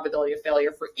reducing the probability of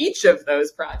failure for each of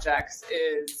those projects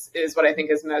is what I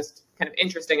think is most kind of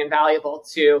interesting and valuable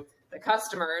to the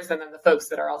customers and then the folks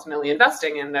that are ultimately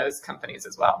investing in those companies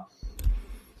as well.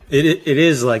 It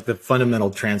is like the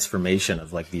fundamental transformation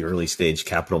of like the early stage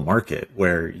capital market,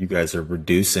 where you guys are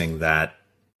reducing that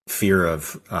fear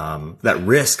of that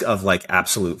risk of like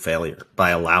absolute failure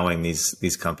by allowing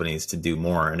these companies to do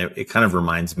more. And it kind of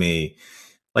reminds me,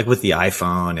 like with the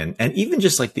iPhone and even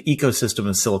just like the ecosystem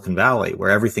of Silicon Valley, where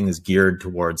everything is geared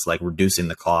towards like reducing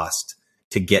the cost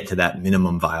to get to that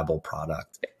minimum viable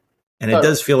product. And it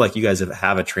does feel like you guys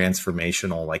have a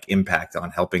transformational like impact on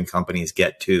helping companies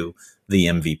get to the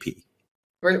MVP.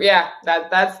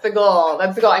 That's the goal.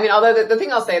 That's the goal. I mean, although the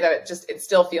thing I'll say, though, it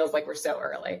still feels like we're so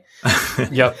early.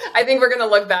 Yep. I think we're going to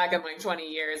look back in like 20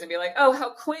 years and be like, oh, how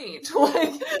quaint.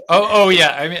 Oh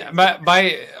yeah. I mean,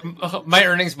 my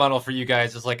earnings model for you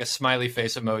guys is like a smiley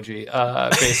face emoji,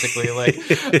 basically. Like,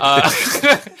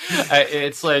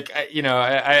 it's like,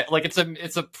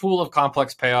 it's a pool of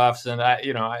complex payoffs, and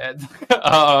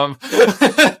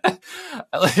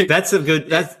like, that's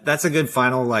a good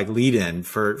final like lead in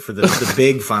for the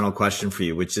big final question for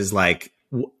you, which is like,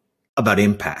 about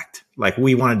impact. Like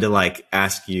we wanted to like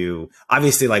ask you,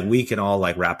 obviously, like we can all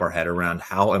like wrap our head around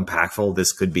how impactful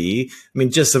this could be. I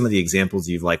mean, just some of the examples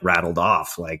you've like rattled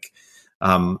off, like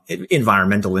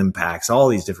environmental impacts, all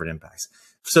these different impacts.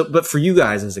 So, but for you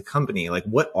guys as a company, like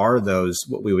what are those,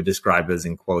 what we would describe as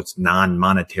in quotes,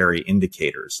 non-monetary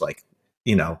indicators? Like,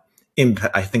 you know,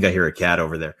 I think I hear a cat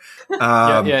over there.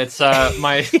 Yeah, it's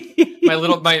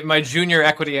my junior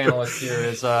equity analyst here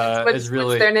is really,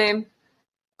 what's their name?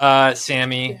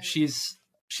 Sammy. Yeah.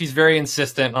 She's very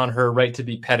insistent on her right to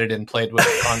be petted and played with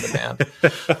on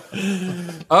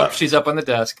demand. Oh, she's up on the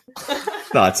desk.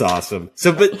 That's awesome.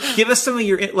 So, but give us some of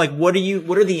your, like, what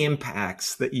are the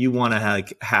impacts that you want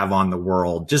to have on the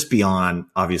world just beyond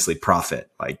obviously profit?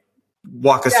 Like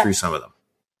walk us through some of them.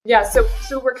 Yeah.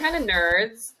 So we're kind of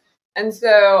nerds. And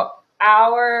so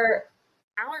our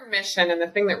mission and the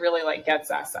thing that really like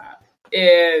gets us up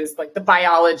is like the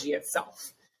biology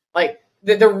itself. Like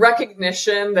the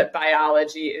recognition that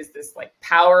biology is this like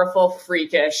powerful,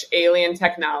 freakish alien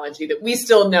technology that we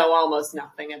still know almost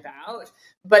nothing about,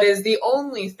 but is the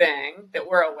only thing that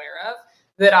we're aware of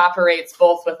that operates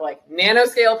both with like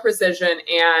nanoscale precision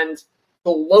and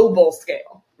global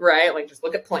scale, right? Like just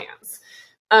look at plants.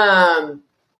 And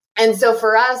so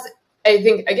for us, I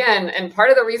think, again, and part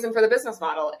of the reason for the business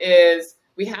model is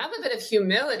we have a bit of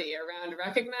humility around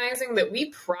recognizing that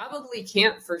we probably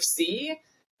can't foresee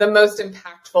the most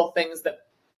impactful things that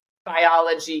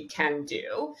biology can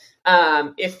do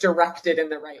if directed in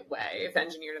the right way, if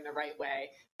engineered in the right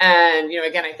way. And, you know,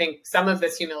 again, I think some of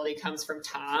this humility comes from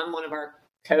Tom, one of our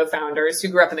co-founders who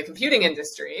grew up in the computing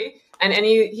industry. And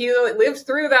he lived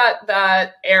through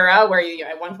that era where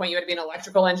at one point you had to be an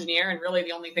electrical engineer and really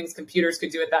the only things computers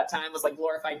could do at that time was like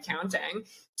glorified counting,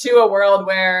 to a world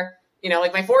where, you know,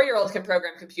 like my 4-year-old can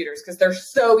program computers because they're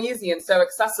so easy and so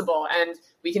accessible and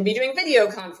we can be doing video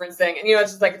conferencing. And, you know,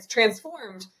 it's just like it's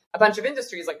transformed a bunch of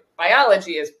industries. Like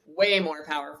biology is way more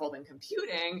powerful than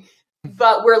computing.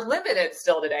 But we're limited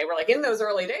still today. We're like in those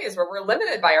early days where we're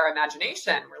limited by our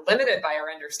imagination. We're limited by our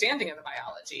understanding of the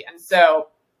biology. And so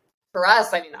for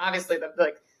us, I mean, obviously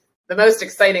the most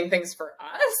exciting things for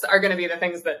us are going to be the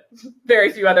things that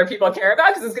very few other people care about,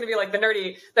 because it's going to be like the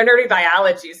nerdy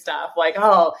biology stuff. Like,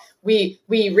 oh, we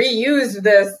reused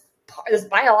this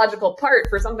biological part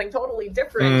for something totally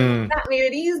different. That made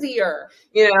it easier,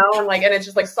 you know, and it's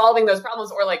just like solving those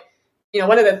problems. Or like, you know,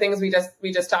 one of the things we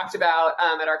just talked about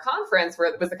at our conference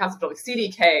was the concept of like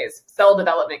CDKs, cell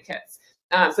development kits.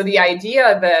 So the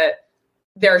idea that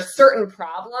there are certain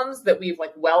problems that we've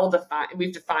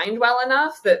defined well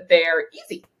enough that they're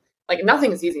easy. Like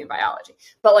nothing is easy in biology,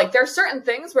 but like there are certain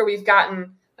things where we've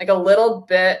gotten like a little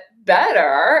bit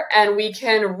better and we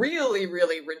can really,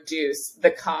 really reduce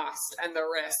the cost and the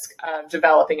risk of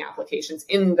developing applications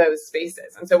in those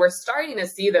spaces. And so we're starting to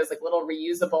see those like little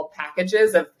reusable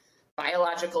packages of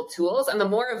biological tools. And the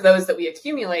more of those that we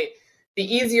accumulate, the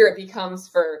easier it becomes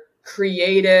for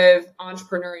creative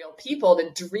entrepreneurial people to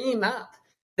dream up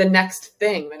the next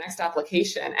thing, the next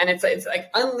application. And it's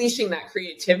like unleashing that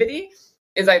creativity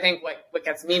is, I think, what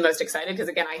gets me most excited. Because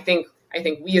again, I think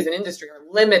we as an industry are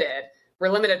limited. We're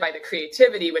limited by the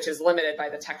creativity, which is limited by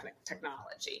the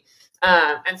technology.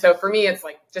 And so for me, it's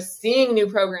like just seeing new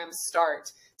programs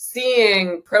start,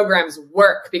 seeing programs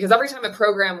work, because every time a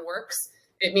program works,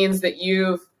 it means that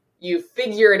you've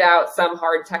figured out some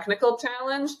hard technical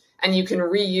challenge and you can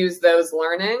reuse those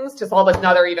learnings to solve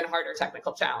another even harder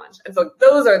technical challenge. And so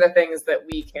those are the things that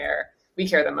we care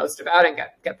the most about and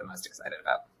get the most excited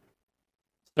about.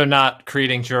 So not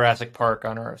creating Jurassic Park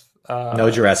on Earth. No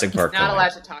Jurassic Park. Not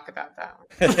allowed to talk about that one.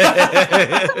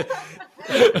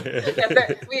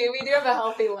 We do have a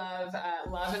healthy love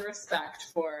and respect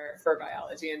for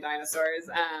biology and dinosaurs.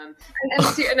 And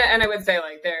I would say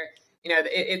like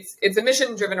it's a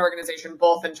mission-driven organization,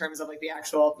 both in terms of like the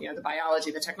actual, you know, the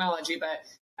biology, the technology, but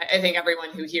I think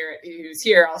everyone who's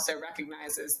here also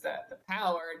recognizes the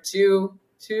power to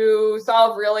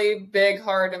solve really big,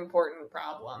 hard, important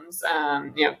problems.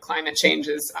 You know, climate change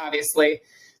is obviously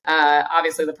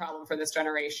the problem for this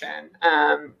generation,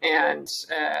 and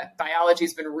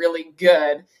biology's been really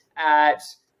good at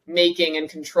making and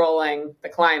controlling the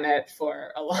climate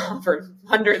for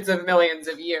hundreds of millions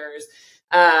of years.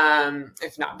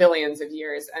 If not billions of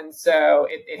years. And so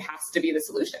it has to be the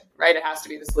solution, right? It has to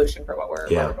be the solution for what we're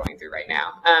going through right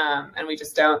now. And we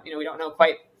just don't know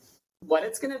quite what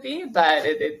it's going to be, but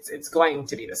it's going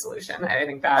to be the solution. I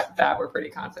think that we're pretty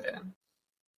confident in.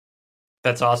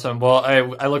 That's awesome. Well,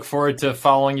 I look forward to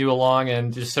following you along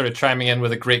and just sort of chiming in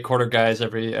with a great quarter guys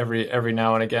every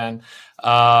now and again.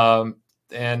 And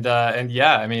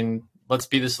yeah, I mean, let's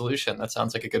be the solution. That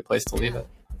sounds like a good place to leave it.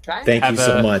 Try it. Thank you Have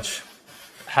so a- much.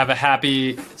 Have a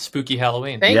happy, spooky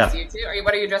Halloween. Thanks, Yeah. you too.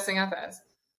 What are you dressing up as?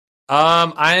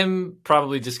 I'm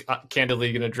probably just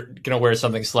candidly gonna wear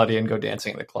something slutty and go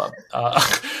dancing in the club.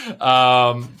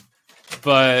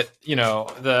 But you know,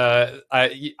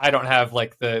 I don't have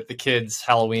like the kids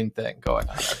Halloween thing going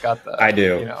on. I've got the I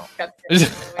do. You know,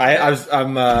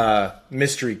 I'm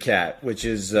Mystery Cat, which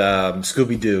is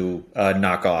Scooby Doo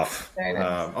knockoff. Very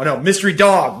nice. Oh no, Mystery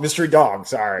Dog. Mystery Dog.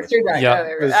 Sorry. Mystery Dog. Yeah. Oh,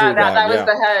 there we go. Mystery That Dog, was yeah.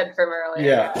 the head from earlier.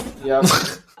 Yeah. Yep.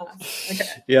 Okay.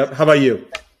 Yep. How about you?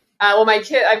 Well,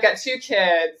 I've got 2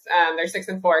 kids. They're 6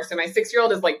 and 4. So my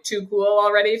 6-year-old is like too cool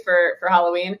already for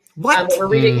Halloween. What? But we're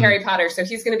reading Harry Potter, so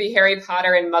he's going to be Harry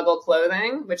Potter in Muggle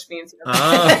clothing, which means.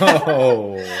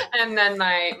 Oh, And then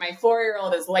my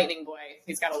 4-year-old is Lightning Boy.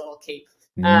 He's got a little cape.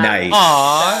 nice.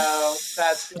 Aw.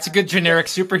 So it's a good generic It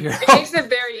superhero. makes it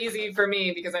very easy for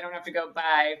me because I don't have to go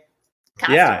buy.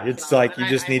 costumes Yeah, and it's all. like And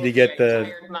you just I need will to get be a the-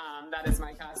 tired mom. That is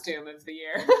my costume of the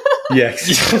year.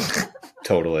 Yes.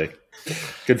 Totally.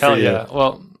 Good for Hell you. yeah!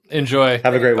 Well, enjoy.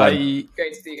 Have a great one. Bye.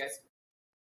 Great to see you guys.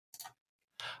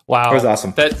 Wow, That was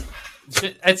awesome.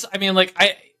 It's. I mean, like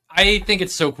I think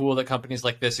it's so cool that companies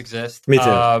like this exist. Me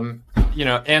too. You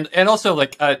know, and also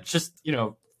like just you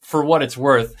know, for what it's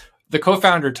worth, the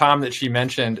co-founder Tom that she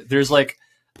mentioned, there's like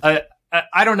I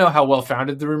don't know how well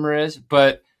founded the rumor is,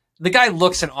 but the guy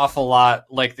looks an awful lot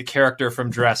like the character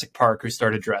from Jurassic Park who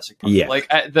started Jurassic Park. Yeah. Like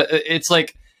it's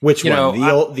like. Which You one?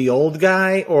 know, the old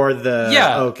guy or the?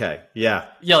 Yeah. Okay. Yeah.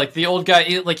 Yeah, like the old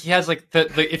guy, like he has like the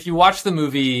if you watch the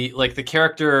movie, like the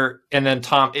character and then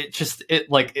Tom,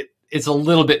 it's a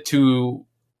little bit too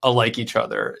alike each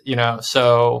other, you know.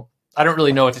 So I don't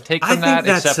really know what to take I from think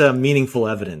that. that's meaningful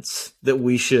evidence that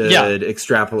we should Yeah.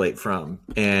 extrapolate from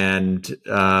and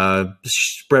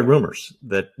spread rumors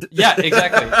that. yeah,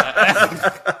 exactly.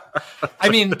 I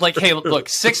mean, like, hey, look,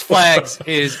 Six Flags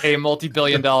is a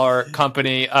multi-billion-dollar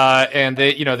company, and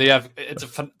they have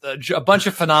a bunch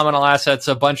of phenomenal assets,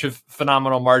 a bunch of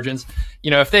phenomenal margins.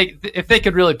 You know, if they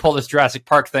could really pull this Jurassic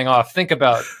Park thing off, think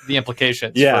about the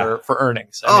implications Yeah. for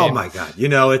earnings. Oh I mean, my God. You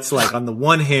know, it's like on the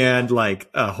one hand, like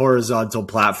a horizontal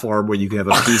platform where you can have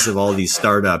a piece of all these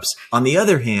startups. On the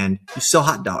other hand, you sell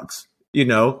hot dogs, you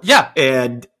know, Yeah,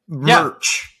 and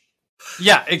merch.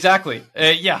 yeah, exactly.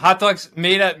 Hot dogs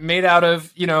made out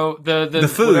of the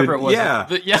food, whatever it was, yeah.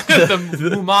 the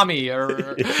umami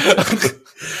or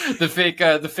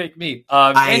the fake meat.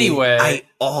 Anyway, I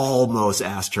almost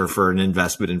asked her for an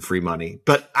investment in free money,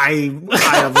 but I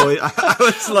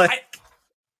was like,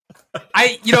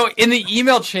 in the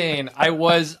email chain, I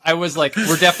was like,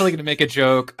 we're definitely going to make a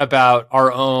joke about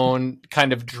our own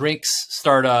kind of drinks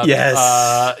startup,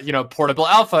 Yes. Portable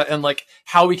Alpha, and like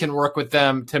how we can work with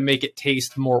them to make it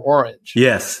taste more orange.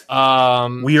 yes, we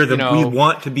are we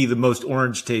want to be the most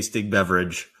orange tasting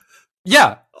beverage.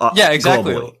 yeah,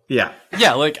 exactly. Globally. Yeah.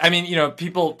 Yeah, like I mean,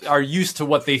 people are used to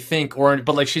what they think orange,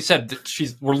 but like she said,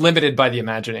 we're limited by the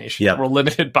imagination. Yep. We're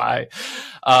limited by.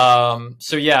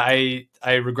 So yeah,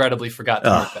 I regrettably forgot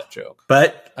to make that joke.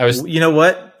 But I was- you know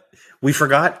what? We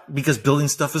forgot because building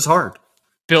stuff is hard.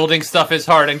 Building stuff is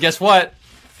hard, and guess what?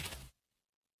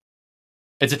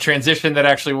 It's a transition that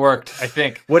actually worked, I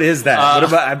think. What is that? What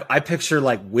about? I picture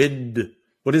like wind.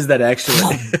 What is that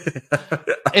actually?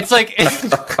 It's like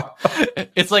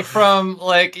it's like from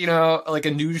like like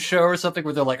a news show or something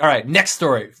where they're like, all right, next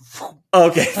story.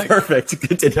 Okay, perfect.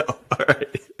 Good to know. All right.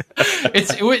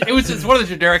 It's one of the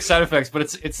generic side effects, but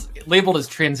it's labeled as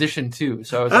transition too.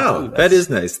 So I was like, Oh, ooh, that is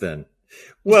nice then.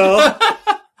 Well,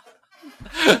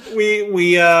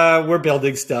 we're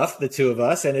building stuff, the two of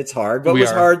us, and it's hard. What We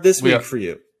was are. hard this We week are. for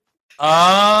you?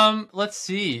 Let's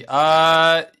see.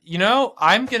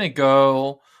 I'm gonna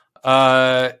go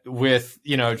with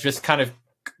just kind of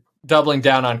doubling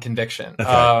down on conviction.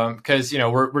 Okay. Because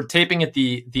we're taping at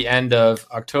the end of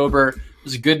October. It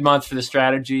was a good month for the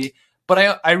strategy,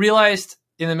 but I realized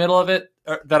in the middle of it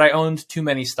that I owned too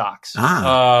many stocks. Like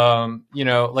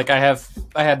I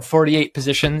had 48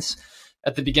 positions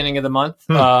at the beginning of the month.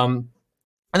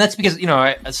 And that's because,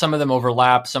 some of them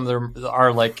overlap. Some of them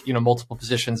are like, multiple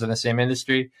positions in the same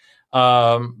industry.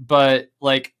 But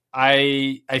like,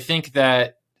 I think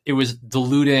that it was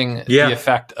diluting Yeah. the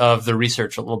effect of the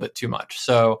research a little bit too much.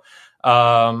 So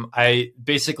I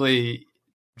basically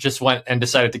just went and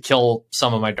decided to kill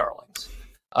some of my darlings.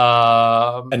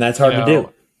 And that's hard to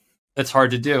do. It's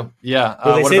hard to do. Yeah.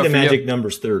 Well, they what say about the for you? magic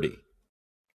number's 30.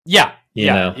 Yeah. You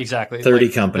Yeah, know, exactly. 30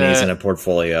 Like, companies the- in a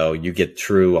portfolio, you get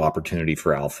true opportunity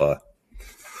for alpha.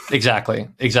 Exactly.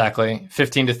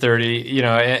 15 to 30,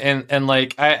 and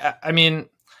like, I mean,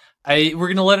 we're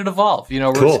gonna let it evolve.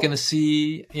 We're Cool. just gonna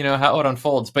see, how it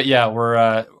unfolds. But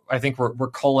yeah, I think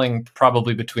we're culling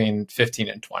probably between 15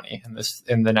 and 20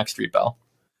 in the next rebel.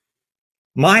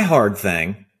 My hard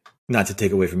thing, not to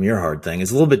take away from your hard thing,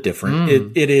 is a little bit different.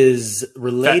 It is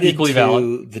related Equally to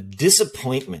valid. the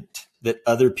disappointment that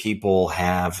other people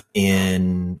have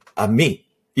in me.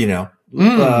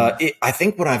 I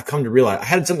think what I've come to realize, I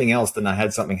had something else, then I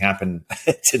had something happen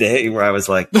today where I was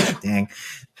like, God dang.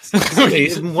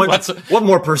 One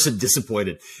more person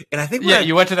disappointed. And I think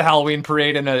you went to the Halloween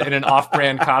parade in an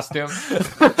off-brand costume.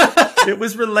 it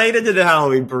was related to the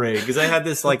Halloween parade because I had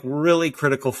this like really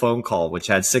critical phone call, which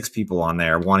had 6 people on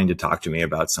there wanting to talk to me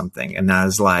about something. And I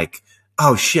was like,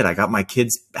 oh shit, I got my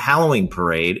kids' Halloween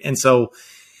parade. And so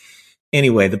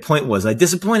anyway, the point was I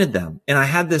disappointed them. And I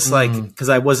had this because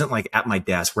I wasn't like at my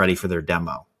desk ready for their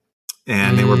demo.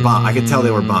 And they were bummed. I could tell they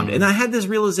were bummed. And I had this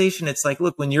realization. It's like,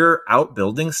 look, when you're out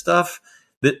building stuff,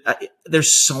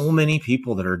 there's so many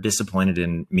people that are disappointed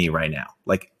in me right now,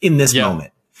 like in this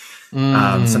moment.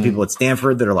 Some people at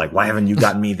Stanford that are like, why haven't you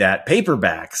gotten me that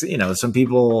paperback? Some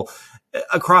people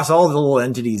across all the little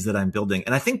entities that I'm building.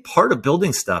 And I think part of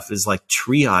building stuff is like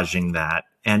triaging that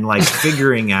and like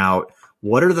figuring out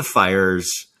what are the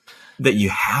fires that you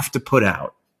have to put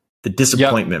out, the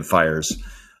disappointment fires.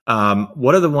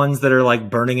 What are the ones that are like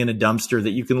burning in a dumpster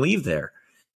that you can leave there?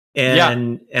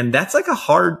 And that's like a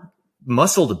hard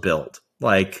muscle to build,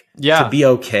 to be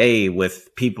okay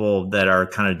with people that are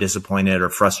kind of disappointed or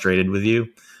frustrated with you.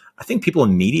 I think people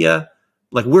in media,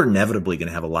 like we're inevitably going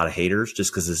to have a lot of haters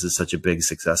just because this is such a big,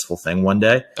 successful thing one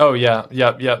day. Oh yeah.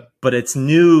 Yep. But it's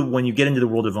new when you get into the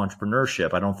world of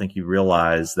entrepreneurship. I don't think you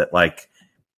realize that like,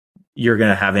 you're going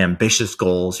to have ambitious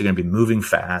goals. You're going to be moving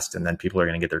fast, and then people are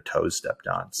going to get their toes stepped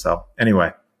on. So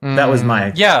anyway, that was my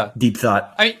deep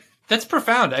thought. That's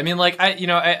profound. I mean, like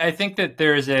I think that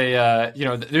there's a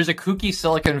there's a kooky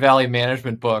Silicon Valley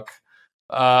management book,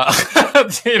 in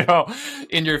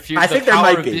your future. I think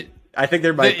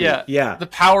there might be. Yeah. The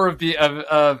power of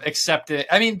accepting.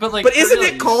 I mean, but isn't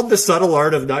it called The Subtle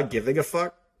Art of Not Giving a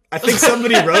Fuck? I think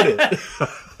somebody wrote it.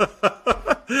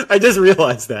 I just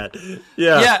realized that.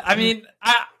 Yeah. Yeah. I mean,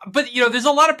 but there's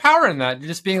a lot of power in that.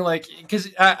 Just being like, because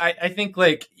I think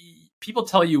like people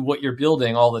tell you what you're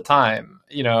building all the time,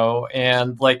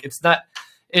 and like it's not.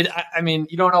 I mean,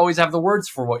 you don't always have the words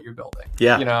for what you're building.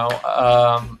 Yeah.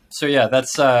 So yeah,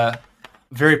 that's a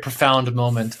very profound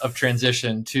moment of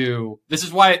transition to. This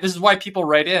is why people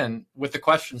write in with the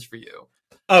questions for you.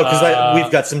 Oh, because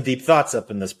we've got some deep thoughts up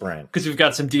in this brain. Because we've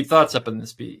got some deep thoughts up in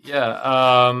this beat.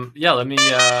 Yeah. Let me.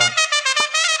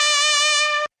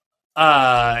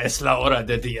 Es la hora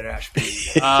de DRHP.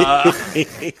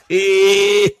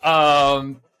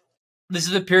 This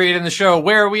is a period in the show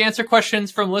where we answer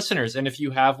questions from listeners. And if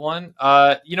you have one,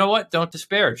 you know what? Don't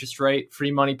despair. Just write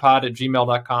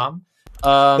freemoneypod@gmail.com.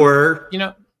 Or,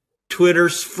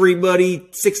 Twitter's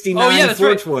freemoney69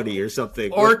 420 or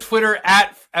something. Or Twitter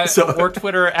at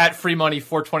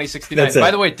freemoney42069.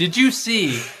 By the way, did you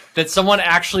see that someone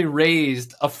actually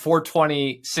raised a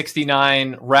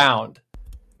 42069 round?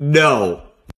 No.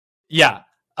 Yeah.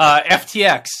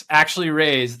 FTX actually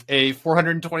raised a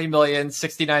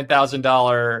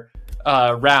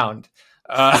 $420,069,000 round.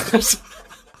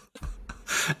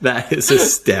 That is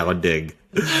astounding.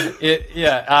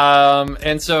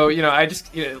 And so, I just,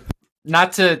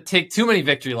 not to take too many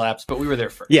victory laps, but we were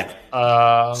there first. Yeah.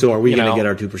 So are we going to get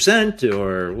our 2%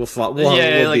 or we'll be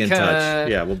in touch?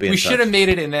 Yeah, we'll be in touch. We should have made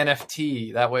it an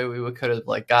NFT. That way we could have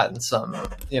gotten some,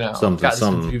 some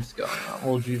juice going on. A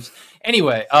little juice.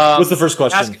 Anyway. What's the first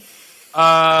question?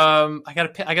 I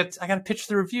gotta pitch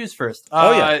the reviews first.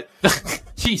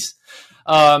 Jeez.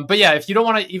 But yeah, if you don't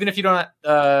want to, even if you don't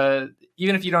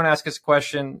ask us a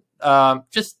question,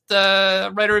 just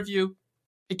write a review.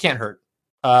 It can't hurt.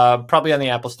 Probably on the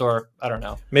Apple Store. I don't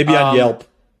know. Maybe on Yelp.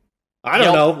 I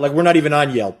don't know. Like we're not even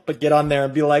on Yelp, but get on there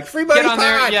and be like, free money. Get on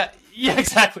there. Yeah,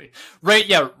 exactly.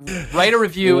 Write a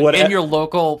review in your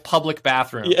local public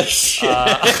bathroom. Yeah,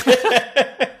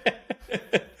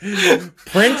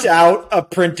 print out a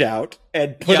printout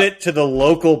and put it to the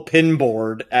local pin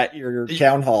board at your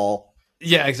town hall.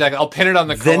 Yeah, exactly. I'll pin it on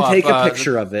the co-op. Then take a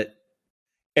picture of it.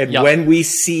 And when we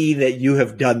see that you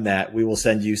have done that, we will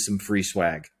send you some free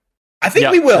swag. I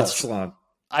think we will, Sloan.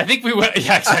 I think we would.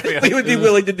 Yeah, exactly. We would be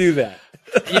willing to do that.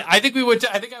 Yeah, I think we would.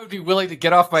 I think I would be willing to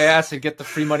get off my ass and get the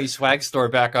free money swag store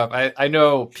back up. I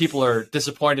know people are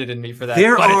disappointed in me for that.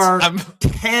 There are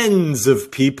tens of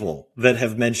people that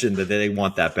have mentioned that they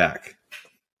want that back.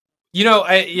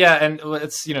 And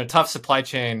it's tough supply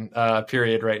chain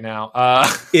period right now.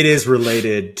 It is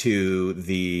related to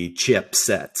the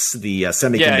chipsets, the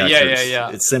semiconductors.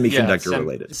 Yeah. It's semiconductor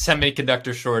related.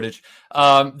 Semiconductor shortage.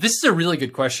 This is a really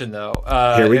good question, though.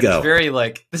 Here we go. It's very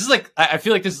I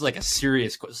feel like this is like a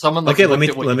serious question. Someone okay. Let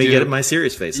me get my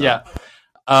serious face on. Yeah.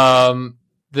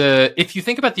 If you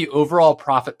think about the overall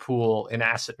profit pool in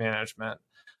asset management,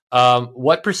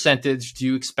 what percentage do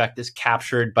you expect is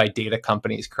captured by data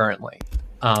companies currently?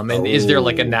 And is there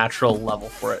like a natural level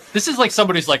for it? This is like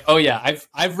somebody's like, oh yeah,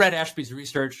 I've read Ashby's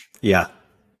research. Yeah.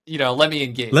 Let me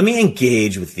engage. Let me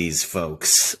engage with these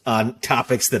folks on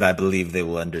topics that I believe they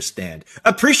will understand.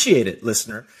 Appreciate it,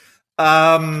 listener.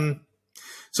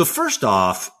 So first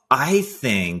off, I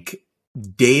think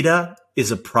data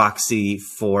is a proxy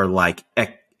for like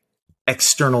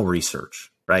external research.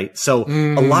 Right. So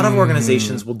a lot of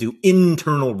organizations will do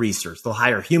internal research. They'll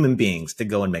hire human beings to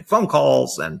go and make phone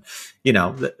calls. And,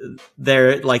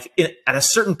 they're like at a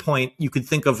certain point, you could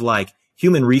think of like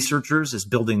human researchers as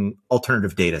building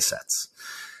alternative data sets.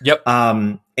 Yep.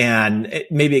 And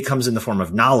maybe it comes in the form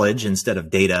of knowledge instead of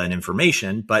data and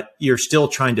information, but you're still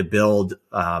trying to build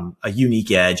a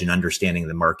unique edge in understanding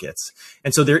the markets.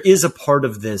 And so there is a part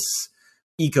of this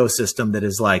ecosystem that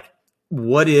is like,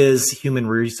 what is human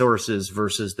resources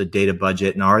versus the data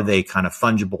budget, and are they kind of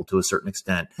fungible to a certain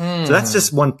extent? So that's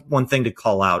just one thing to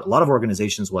call out. A lot of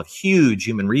organizations will have huge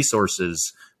human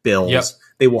resources bills. Yep.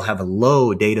 They will have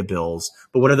low data bills.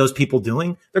 But what are those people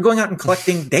doing? They're going out and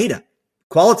collecting data,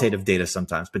 qualitative data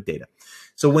sometimes, but data.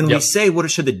 So when we say,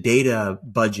 what should the data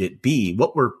budget be?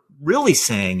 What we're really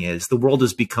saying is the world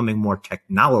is becoming more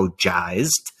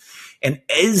technologized. And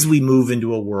as we move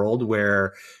into a world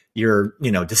where your,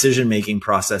 decision-making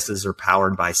processes are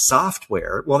powered by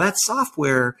software, well, that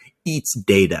software eats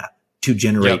data to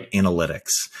generate analytics.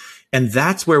 And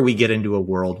that's where we get into a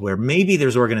world where maybe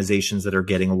there's organizations that are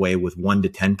getting away with 1 to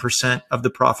 10% of the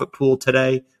profit pool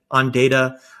today on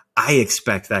data. I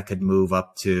expect that could move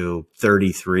up to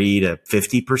 33 to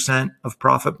 50% of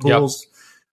profit pools,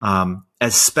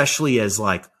 especially as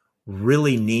like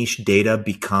really niche data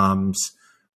becomes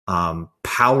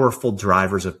powerful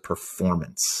drivers of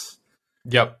performance.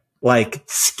 Yep. Like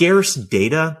scarce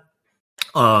data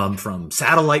from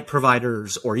satellite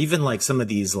providers, or even like some of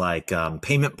these like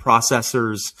payment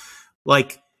processors.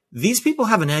 Like these people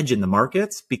have an edge in the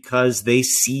markets because they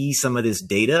see some of this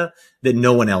data that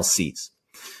no one else sees.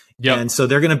 Yep. And so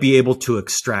they're going to be able to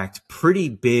extract pretty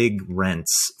big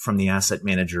rents from the asset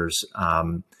managers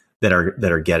that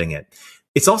are getting it.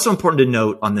 It's also important to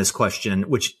note on this question,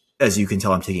 which, as you can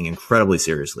tell, I'm taking incredibly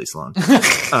seriously, Sloan. No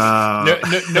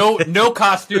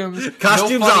costumes.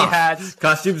 Costumes no funny off. Hats.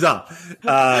 Costumes off.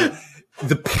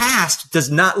 The past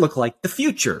does not look like the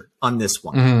future on this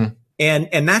one. Mm-hmm.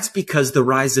 And that's because the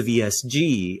rise of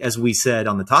ESG, as we said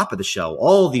on the top of the show,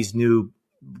 all these new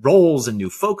roles and new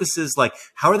focuses, like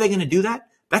how are they going to do that?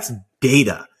 That's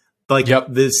data. Like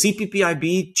the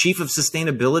CPPIB chief of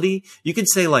sustainability, you could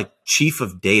say like chief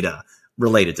of data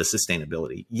related to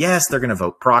sustainability. Yes, they're going to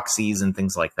vote proxies and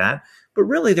things like that, but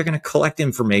really they're going to collect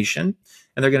information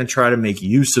and they're going to try to make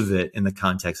use of it in the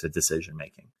context of decision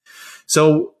making.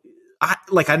 So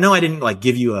I know I didn't like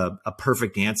give you a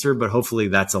perfect answer, but hopefully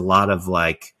that's a lot of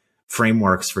like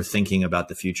frameworks for thinking about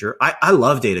the future. I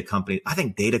love data companies. I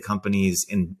think data companies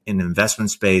in the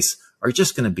investment space are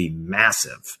just going to be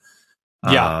massive.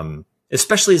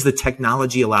 Especially as the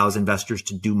technology allows investors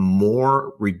to do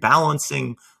more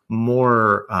rebalancing,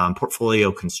 more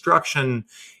portfolio construction.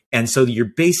 And so you're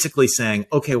basically saying,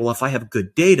 okay, well, if I have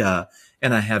good data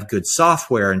and I have good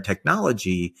software and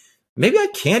technology, maybe I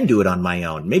can do it on my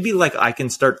own. Maybe like I can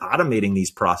start automating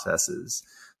these processes.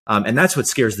 And that's what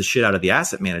scares the shit out of the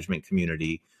asset management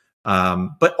community.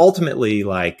 But ultimately,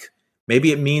 like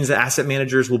maybe it means that asset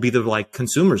managers will be the like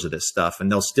consumers of this stuff and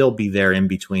they'll still be there in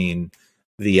between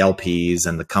the LPs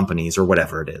and the companies or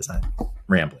whatever it is. I'm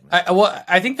rambling.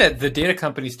 I think that the data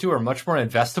companies too are much more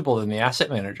investable than the asset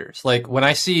managers. Like when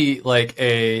I see like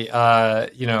a,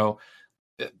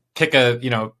 pick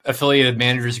a, affiliated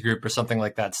managers group or something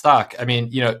like that stock. I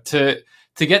mean, to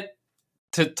get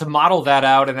to model that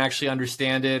out and actually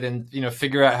understand it and,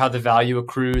 figure out how the value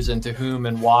accrues and to whom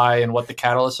and why and what the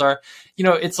catalysts are,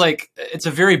 it's like, it's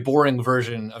a very boring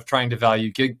version of trying to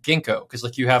value Ginkgo. Cause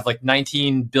like you have like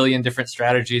 19 billion different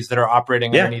strategies that are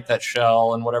operating underneath that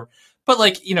shell and whatever. But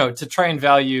like, to try and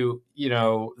value,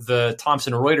 the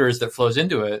Thomson Reuters that flows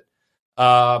into it,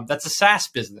 that's a SaaS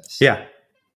business. Yeah.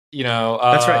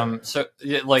 That's right. So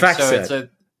FactSet.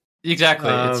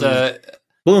 It's a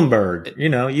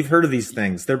Bloomberg, you've heard of these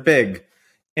things. They're big.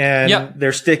 and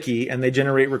they're sticky and they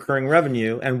generate recurring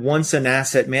revenue. And once an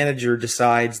asset manager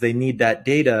decides they need that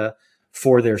data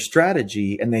for their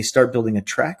strategy and they start building a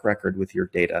track record with your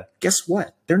data, guess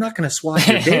what? They're not going to swap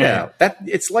your data out.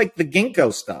 It's like the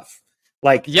Ginkgo stuff.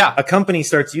 Like a company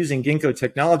starts using Ginkgo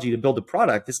technology to build a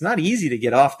product. It's not easy to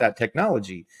get off that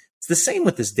technology. It's the same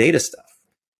with this data stuff.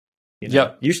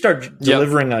 You start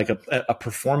delivering like a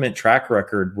performant track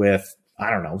record with, I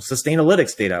don't know,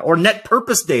 Sustainalytics data or net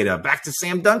purpose data. Back to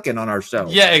Sam Duncan on our show.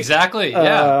 Yeah, exactly.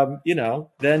 Then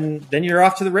you're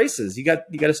off to the races. You got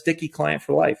a sticky client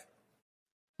for life.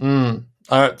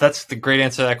 That's the great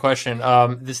answer to that question.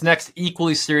 This next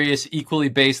equally serious, equally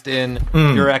based in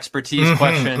your expertise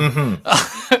question.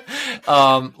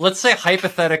 Let's say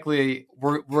hypothetically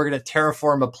we're going to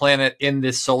terraform a planet in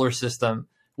this solar system.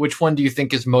 Which one do you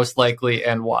think is most likely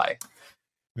and why?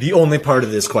 The only part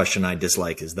of this question I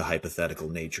dislike is the hypothetical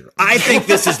nature. I think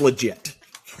this is legit.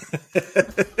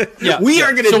 We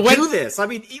are going to do this. I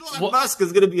mean, Elon Musk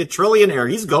is going to be a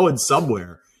trillionaire. He's going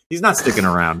somewhere. He's not sticking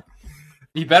around.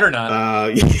 He better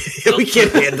not. We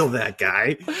can't handle that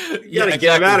guy. You got to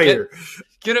get him out of here.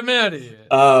 Get him out of here.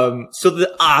 So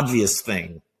the obvious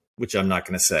thing, which I'm not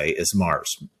going to say, is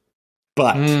Mars.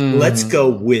 But let's go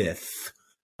with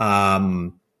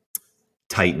Titan,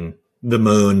 the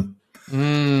moon.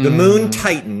 The moon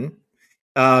Titan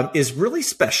is really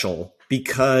special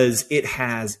because it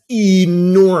has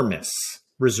enormous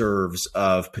reserves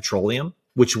of petroleum,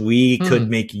 which we could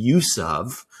make use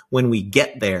of when we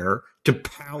get there to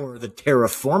power the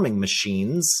terraforming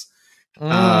machines,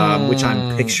 which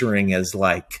I'm picturing as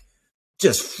like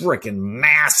just freaking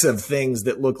massive things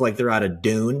that look like they're out of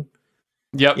Dune.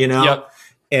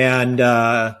 And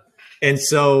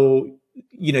so,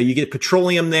 you get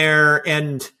petroleum there,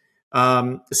 and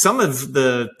some of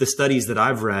the studies that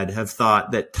I've read have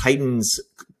thought that Titan's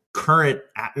current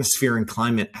atmosphere and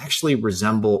climate actually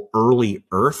resemble early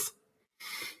Earth.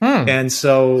 And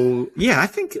so, I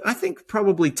think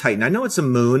probably Titan. I know it's a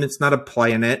moon; it's not a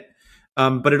planet,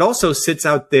 but it also sits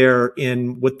out there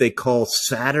in what they call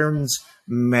Saturn's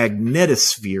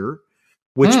magnetosphere,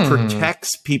 which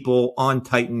protects people on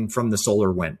Titan from the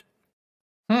solar wind.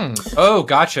 Oh,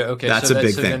 gotcha. Okay, that's a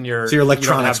big thing. So your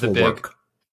electronics will work.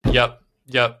 Yep.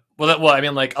 Well, I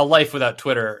mean, like a life without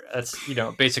Twitter. That's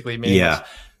basically meaningless. Yeah.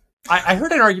 I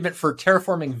heard an argument for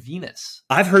terraforming Venus.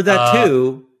 I've heard that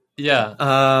too. Yeah.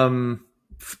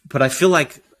 But I feel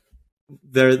like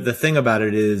the thing about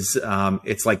it is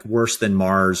it's like worse than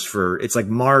Mars. It's like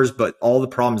Mars, but all the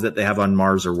problems that they have on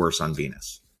Mars are worse on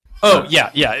Venus. Oh, yeah.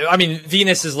 I mean,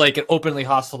 Venus is like an openly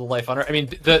hostile to life on Earth. I mean,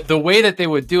 the way that they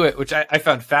would do it, which I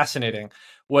found fascinating,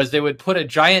 was they would put a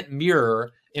giant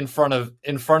mirror in front of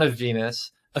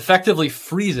Venus, effectively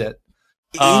freeze it.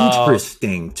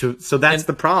 Interesting. So that's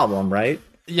the problem, right?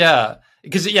 Yeah.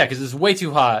 Because it's way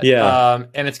too hot. Yeah.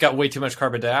 And it's got way too much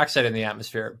carbon dioxide in the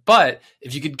atmosphere. But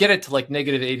if you could get it to like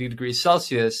negative 80 degrees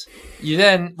Celsius, you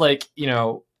then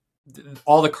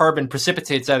all the carbon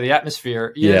precipitates out of the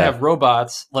atmosphere. You then have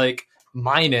robots like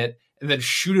mine it and then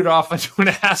shoot it off into an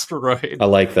asteroid. I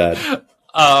like that.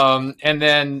 And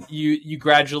then you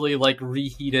gradually like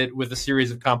reheat it with a series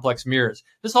of complex mirrors.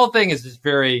 This whole thing is just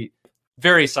very,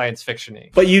 very science fiction-y.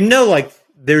 But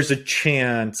there's a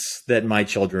chance that my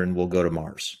children will go to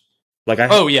Mars. I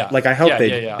hope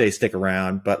they stick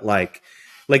around, but like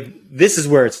this is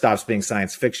where it stops being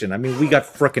science fiction. I mean, we got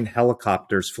frickin'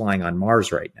 helicopters flying on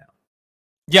Mars right now.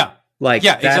 Yeah.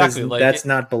 Exactly. That's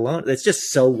not baloney. That's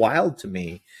just so wild to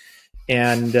me.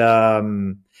 And I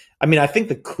mean, I think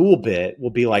the cool bit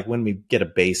will be like when we get a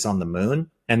base on the moon.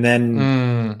 And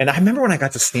then, and I remember when I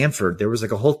got to Stanford, there was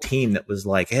like a whole team that was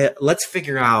like, hey, let's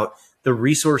figure out the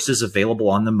resources available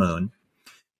on the moon.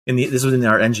 This was in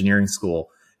our engineering school.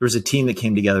 There was a team that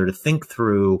came together to think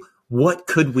through what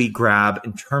could we grab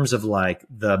in terms of like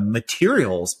the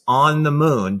materials on the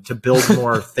moon to build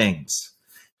more things.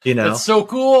 That's so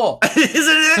cool.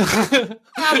 Isn't it?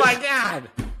 Oh my God.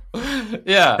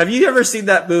 Yeah. Have you ever seen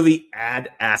that movie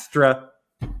Ad Astra?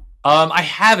 I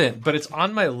haven't, but it's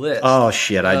on my list. Oh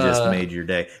shit, I just made your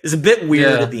day. It's a bit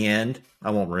weird at the end. I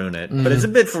won't ruin it, but it's a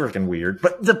bit freaking weird.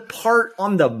 But the part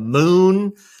on the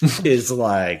moon is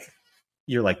like,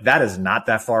 you're like, that is not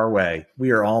that far away. We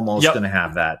are almost going to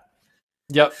have that.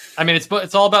 Yep. I mean,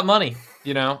 it's all about money,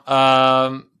 you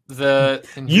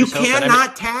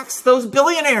cannot tax those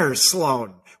billionaires,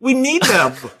 Sloan. We need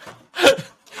them.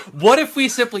 What if we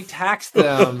simply taxed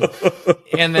them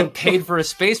and then paid for a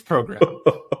space program?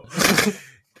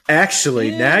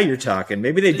 Actually, now you're talking.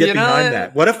 Maybe they get behind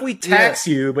that. What if we tax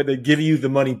you, but they give you the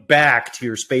money back to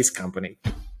your space company?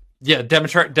 Yeah,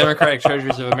 Democratic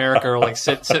Treasures of America are like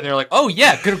sitting there like, oh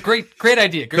yeah, great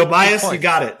idea. Great Tobias, point. you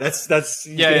got it. That's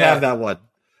you Yeah, can yeah. have that one.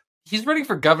 He's running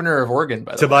for governor of Oregon,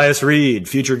 by the way. Tobias Reed,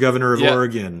 future governor of Yeah.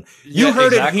 Oregon. You Yeah, heard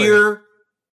exactly. it here.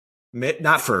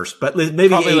 Not first, but maybe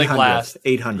Probably, like, 800th. last.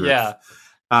 800th.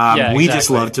 Yeah. We just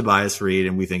exactly. love Tobias Reed,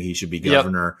 and we think he should be Yep.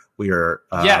 governor. We are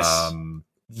Yes.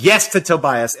 yes to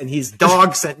Tobias, and his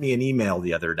dog sent me an email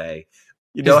the other day.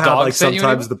 You know His how dog like sent you an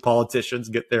sometimes email? the politicians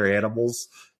get their animals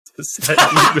to send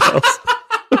emails.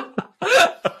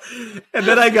 And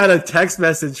then I got a text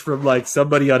message from like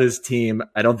somebody on his team.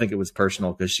 I don't think it was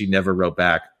personal because she never wrote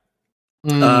back.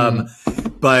 Mm.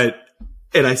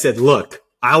 And I said, look,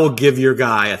 I will give your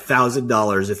guy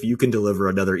 $1,000 if you can deliver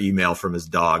another email from his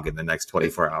dog in the next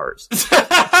 24 hours.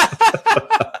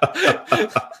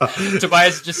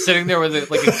 Tobias is just sitting there with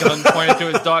a gun pointed to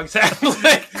his dog's head.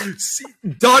 Like,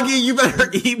 Doggy, you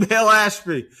better email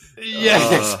Ashby.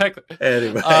 yeah, exactly.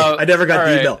 Anyway, I never got all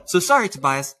the right. email. So sorry,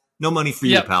 Tobias. No money for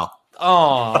Yep. you, pal.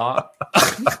 Aw.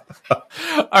 All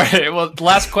right. Well,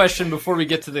 last question before we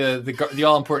get to the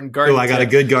all important garden. Oh, I got a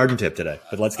tip. good garden tip today,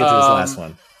 but let's get to this last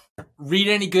one. Read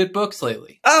any good books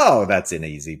lately? Oh, that's an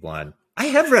easy one. I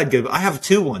have read good. I have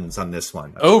two ones on this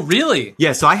one. Oh, really?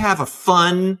 Yeah, so I have a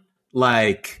fun,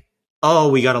 like, oh,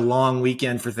 we got a long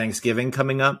weekend for Thanksgiving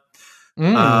coming up.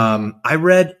 I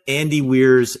read Andy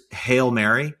Weir's Hail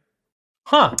Mary.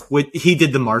 Huh. He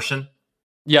did The Martian,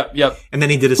 Yep. and then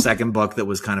he did a second book that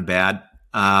was kind of bad.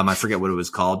 I forget what it was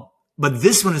called. But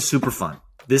this one is super fun.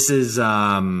 This is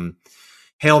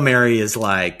Hail Mary is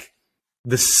like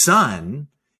the sun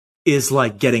is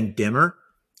like getting dimmer.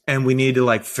 And we need to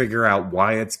like figure out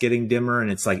why it's getting dimmer.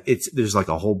 And it's like, there's like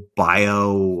a whole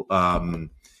bio,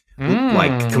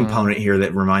 like component here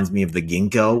that reminds me of the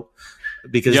ginkgo,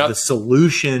 because Yep. the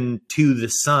solution to the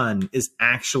sun is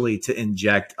actually to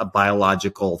inject a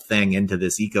biological thing into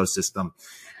this ecosystem.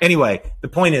 Anyway, the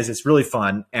point is it's really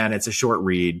fun and it's a short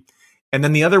read. And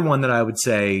then the other one that I would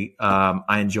say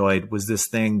I enjoyed was this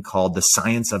thing called The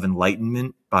Science of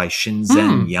Enlightenment by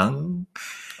Shinzen Young.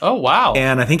 Oh, wow.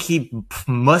 And I think he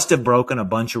must have broken a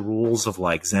bunch of rules of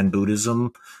like Zen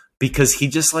Buddhism, because he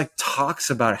just like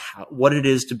talks about what it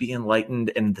is to be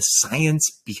enlightened and the science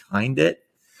behind it.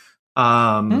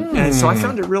 And so I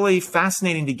found it really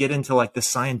fascinating to get into like the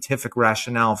scientific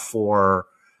rationale for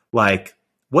like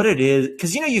what it is.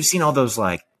 Cause you've seen all those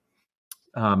like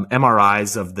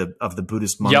MRIs of the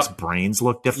Buddhist monks' Yep. brains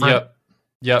look different.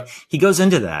 Yep. He goes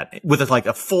into that with like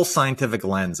a full scientific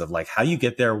lens of like how you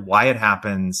get there, why it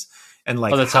happens, and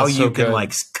like that how sounds you so can good.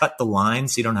 like cut the line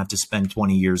so you don't have to spend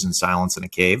 20 years in silence in a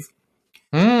cave.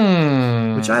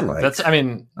 Which I like. I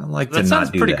mean, I like that to sounds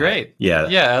not do pretty that. great. Yeah.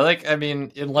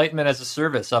 Enlightenment as a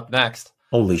service up next.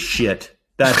 Holy shit.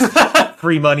 That's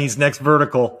free money's next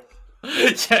vertical. Yeah,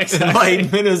 exactly.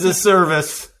 Enlightenment as a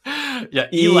service. Yeah,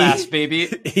 ELAS, baby.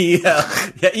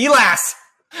 ELAS.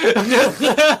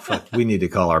 Fuck, we need to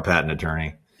call our patent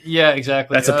attorney. Yeah,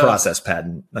 exactly. That's a process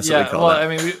patent. That's what we call that. I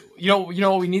mean, you know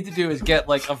what we need to do is get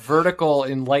like a vertical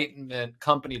enlightenment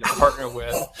company to partner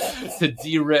with to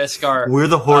de-risk our. We're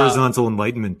the horizontal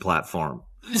enlightenment platform.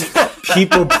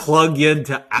 People plug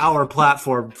into our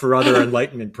platform for other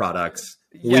enlightenment products.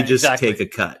 We Yeah, just exactly. take a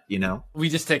cut, We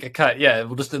just take a cut. Yeah,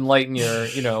 we'll just enlighten your,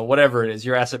 whatever it is,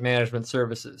 your asset management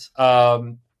services.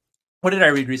 What did I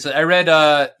read recently? I read,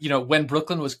 When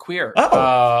Brooklyn Was Queer,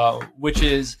 which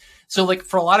is so like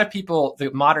for a lot of people,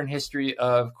 the modern history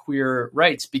of queer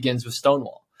rights begins with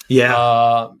Stonewall.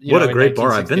 Yeah. What a in great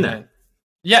bar. I've been there. 1969.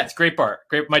 Yeah, it's a great bar.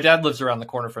 Great. My dad lives around the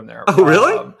corner from there. Oh,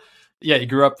 really? Yeah, he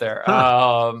grew up there.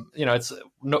 Huh.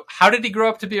 How did he grow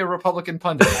up to be a Republican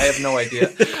pundit? I have no idea.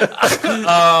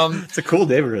 It's a cool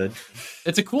neighborhood.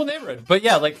 It's a cool neighborhood, but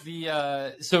yeah, like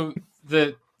so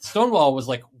the Stonewall was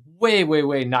like way, way,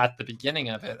 way not the beginning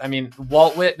of it. I mean,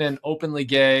 Walt Whitman, openly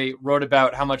gay, wrote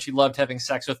about how much he loved having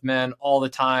sex with men all the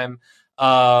time.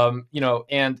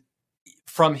 And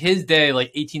from his day, like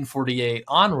 1848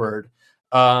 onward,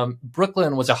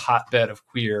 Brooklyn was a hotbed of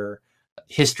queer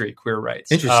history, queer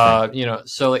rights. Interesting.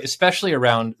 So especially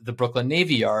around the Brooklyn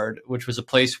Navy Yard, which was a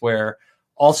place where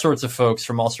all sorts of folks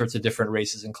from all sorts of different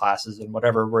races and classes and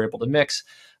whatever were able to mix,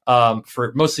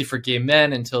 mostly for gay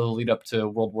men until the lead up to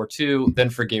World War II, then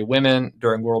for gay women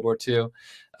during World War II.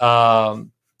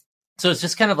 So it's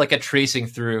just kind of like a tracing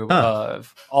through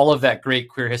of all of that great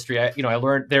queer history. I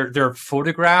learned there are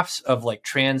photographs of like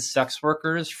trans sex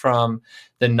workers from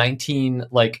the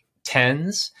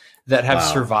 1910s that have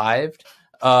survived.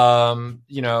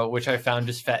 Which I found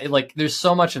just like there's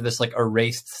so much of this like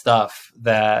erased stuff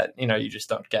that you just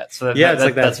don't get. So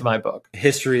that's my book.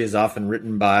 History is often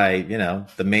written by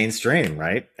the mainstream,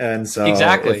 right? And so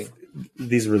Exactly.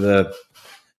 these were the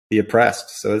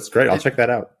oppressed. So it's great. I'll check that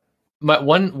out.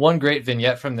 One great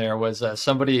vignette from there was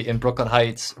somebody in Brooklyn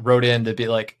Heights wrote in to be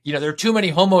like, there are too many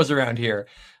homos around here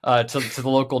to the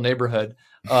local neighborhood.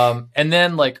 And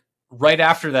then like right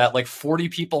after that, like 40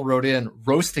 people wrote in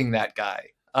roasting that guy.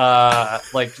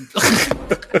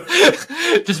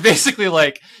 Just basically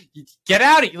like, get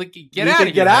out of here. Like, get out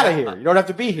of here. You don't have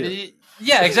to be here.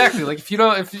 Yeah, exactly. Like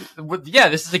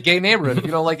this is a gay neighborhood. If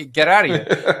you don't like it, get out of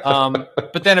here.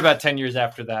 But then about 10 years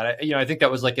after that, I think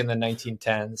that was like in the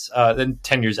 1910s. Then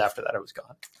 10 years after that, it was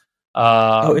gone.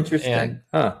 Interesting.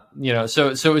 And,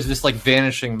 so it was this like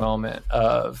vanishing moment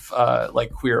of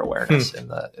like queer awareness in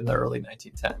the early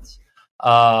 1910s.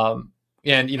 Oh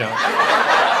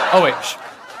wait,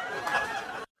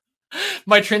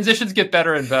 my transitions get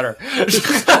better and better.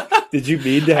 Did you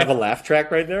mean to have a laugh track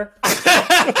right there?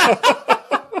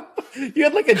 You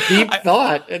had like a deep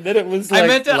thought, and then it was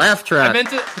like laugh track. I meant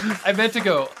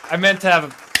to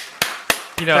have,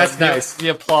 that's nice. The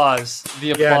applause.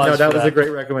 Yeah, no, that was a great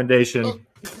recommendation.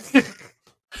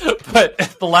 But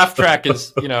the laugh track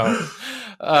is,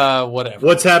 whatever.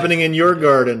 What's happening in your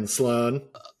garden, Sloan?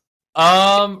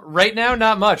 Right now,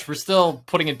 not much. We're still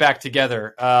putting it back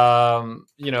together. But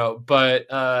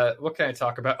what can I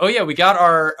talk about? Oh yeah, we got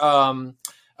our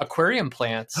aquarium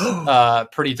plants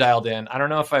pretty dialed in. I don't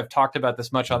know if I've talked about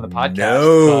this much on the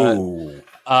podcast.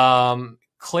 But,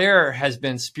 Claire has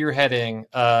been spearheading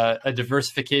a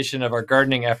diversification of our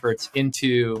gardening efforts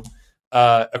into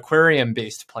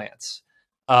aquarium-based plants.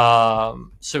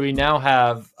 So we now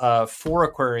have 4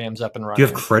 aquariums up and running. Do you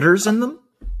have critters in them?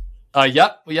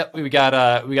 Yep. We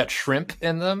got shrimp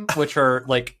in them, which are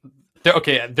like, they're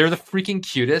the freaking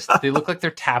cutest. They look like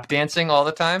they're tap dancing all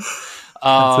the time.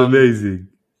 That's amazing.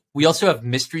 We also have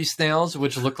mystery snails,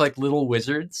 which look like little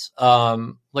wizards.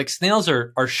 Like snails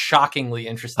are shockingly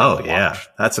interesting. Oh yeah,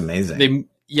 that's amazing.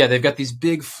 They've got these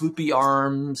big floopy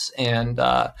arms, and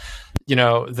so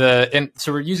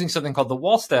we're using something called the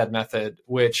Wallstad method,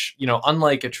 which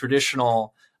unlike a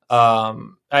traditional.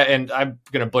 And I'm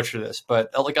going to butcher this,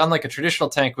 but like unlike a traditional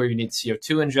tank where you need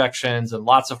CO2 injections and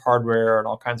lots of hardware and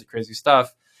all kinds of crazy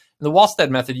stuff, in the Wallstad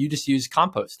method, you just use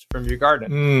compost from your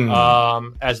garden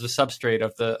as the substrate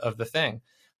of the thing,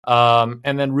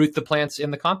 and then root the plants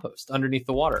in the compost underneath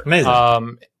the water.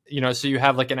 Amazing. So you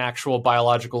have like an actual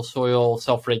biological soil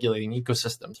self-regulating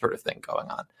ecosystem sort of thing going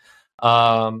on.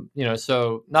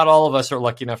 So not all of us are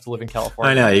lucky enough to live in California.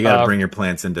 I know you got to bring your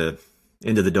plants into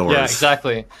the doors. Yeah,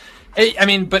 exactly.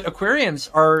 But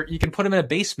aquariums you can put them in a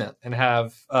basement and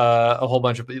have a whole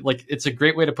bunch of, like, it's a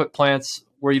great way to put plants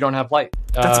where you don't have light.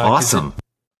 That's awesome.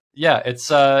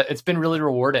 It's been really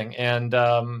rewarding, and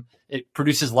it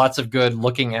produces lots of good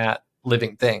looking at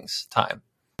living things time.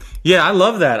 Yeah, I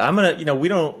love that. I'm going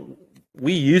to,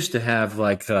 we used to have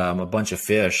like a bunch of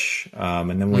fish,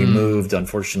 and then we moved,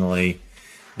 unfortunately.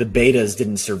 The betas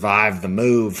didn't survive the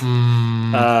move.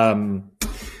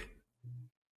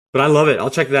 But I love it. I'll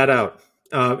check that out.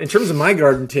 In terms of my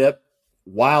garden tip,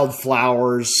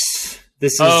 wildflowers.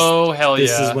 This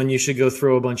is when you should go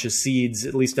throw a bunch of seeds,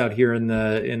 at least out here in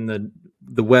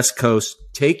the West Coast.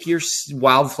 Take your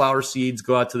wildflower seeds,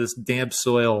 go out to this damp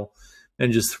soil,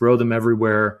 and just throw them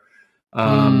everywhere.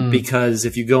 Because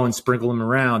if you go and sprinkle them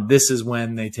around, this is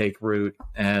when they take root,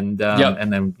 and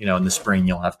then in the spring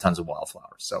you'll have tons of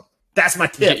wildflowers. So that's my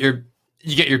tip. You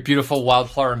get your beautiful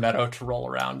wildflower meadow to roll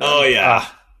around. Oh yeah.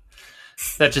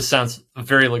 That just sounds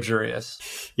very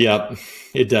luxurious. Yep,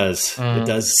 it does. It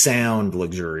does sound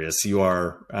luxurious. You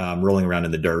are rolling around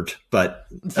in the dirt, but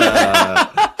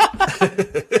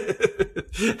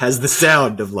has the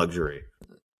sound of luxury.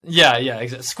 Yeah,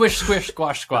 exactly. Squish, squish,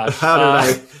 squash, squash.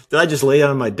 Did I just lay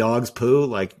down on my dog's poo?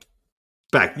 Like,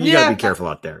 you gotta be careful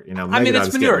out there.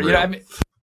 It's manure.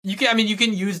 You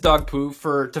can use dog poo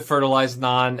to fertilize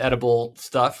non-edible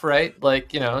stuff, right?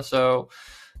 Like, so.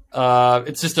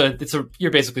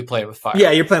 You're basically playing with fire.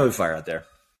 Yeah, you're playing with fire out there.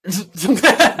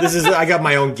 I got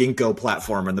my own ginkgo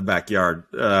platform in the backyard.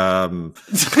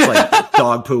 Like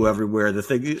dog poo everywhere.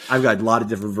 I've got a lot of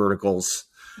different verticals.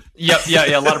 Yep.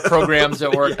 Yeah. A lot of programs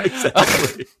at work. Yeah,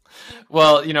 exactly.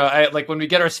 Well, I like when we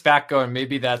get our SPAC going,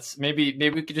 maybe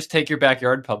we could just take your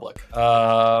backyard public.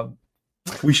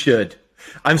 We should.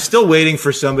 I'm still waiting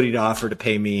for somebody to offer to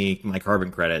pay me my carbon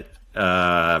credit for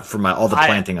all the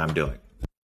planting I'm doing.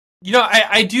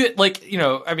 I do it like,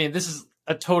 this is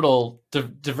a total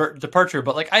departure,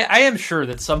 but like, I am sure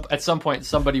that at some point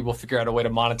somebody will figure out a way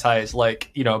to monetize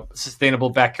like,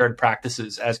 sustainable backyard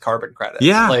practices as carbon credits.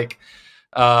 Yeah. Like,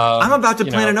 I'm about to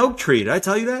plant an oak tree. Did I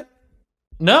tell you that?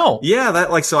 No.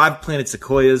 Yeah, so I've planted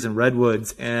sequoias and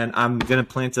redwoods, and I'm gonna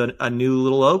plant a new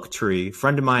little oak tree. A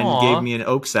friend of mine Aw. gave me an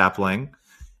oak sapling,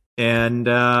 and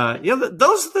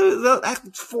those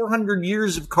that's 400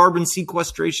 years of carbon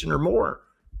sequestration or more.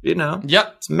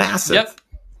 Yep. It's massive. Yep.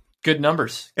 Good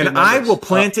numbers. And Good I numbers. will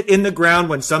plant it in the ground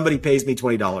when somebody pays me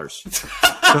 $20.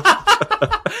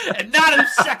 And not a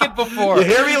second before. You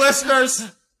hear me,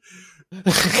 listeners? Or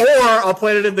I'll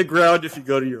plant it in the ground if you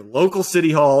go to your local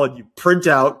city hall and you print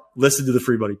out, listen to the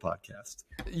Free Money Podcast.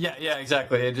 Yeah,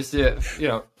 exactly. It just if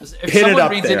Hit it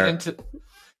up reads there.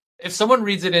 if someone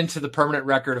reads it into the permanent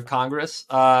record of Congress,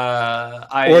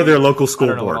 Or their local school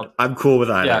don't know board. what I'm cool with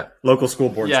either. Yeah. Local school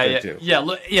board's good too.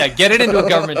 Get it into a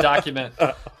government document,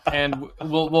 and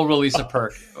we'll release a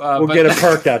perk. We'll get a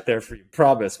perk out there for you.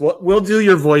 Promise. We'll do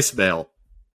your voicemail.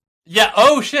 Yeah.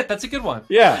 Oh shit, that's a good one.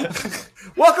 Yeah.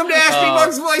 Welcome to Ashby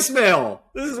Bug's voicemail.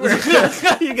 This is where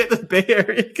you get the Bay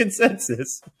Area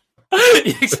consensus.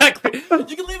 Exactly.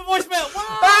 You can leave a voicemail.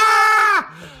 Wow.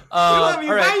 Ah! We love you.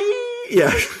 all right. Bye.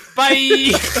 Yeah.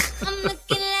 Bye. I'm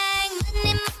looking like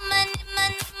money.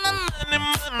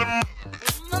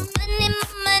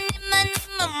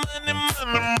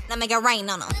 Now make it rain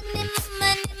on 'em.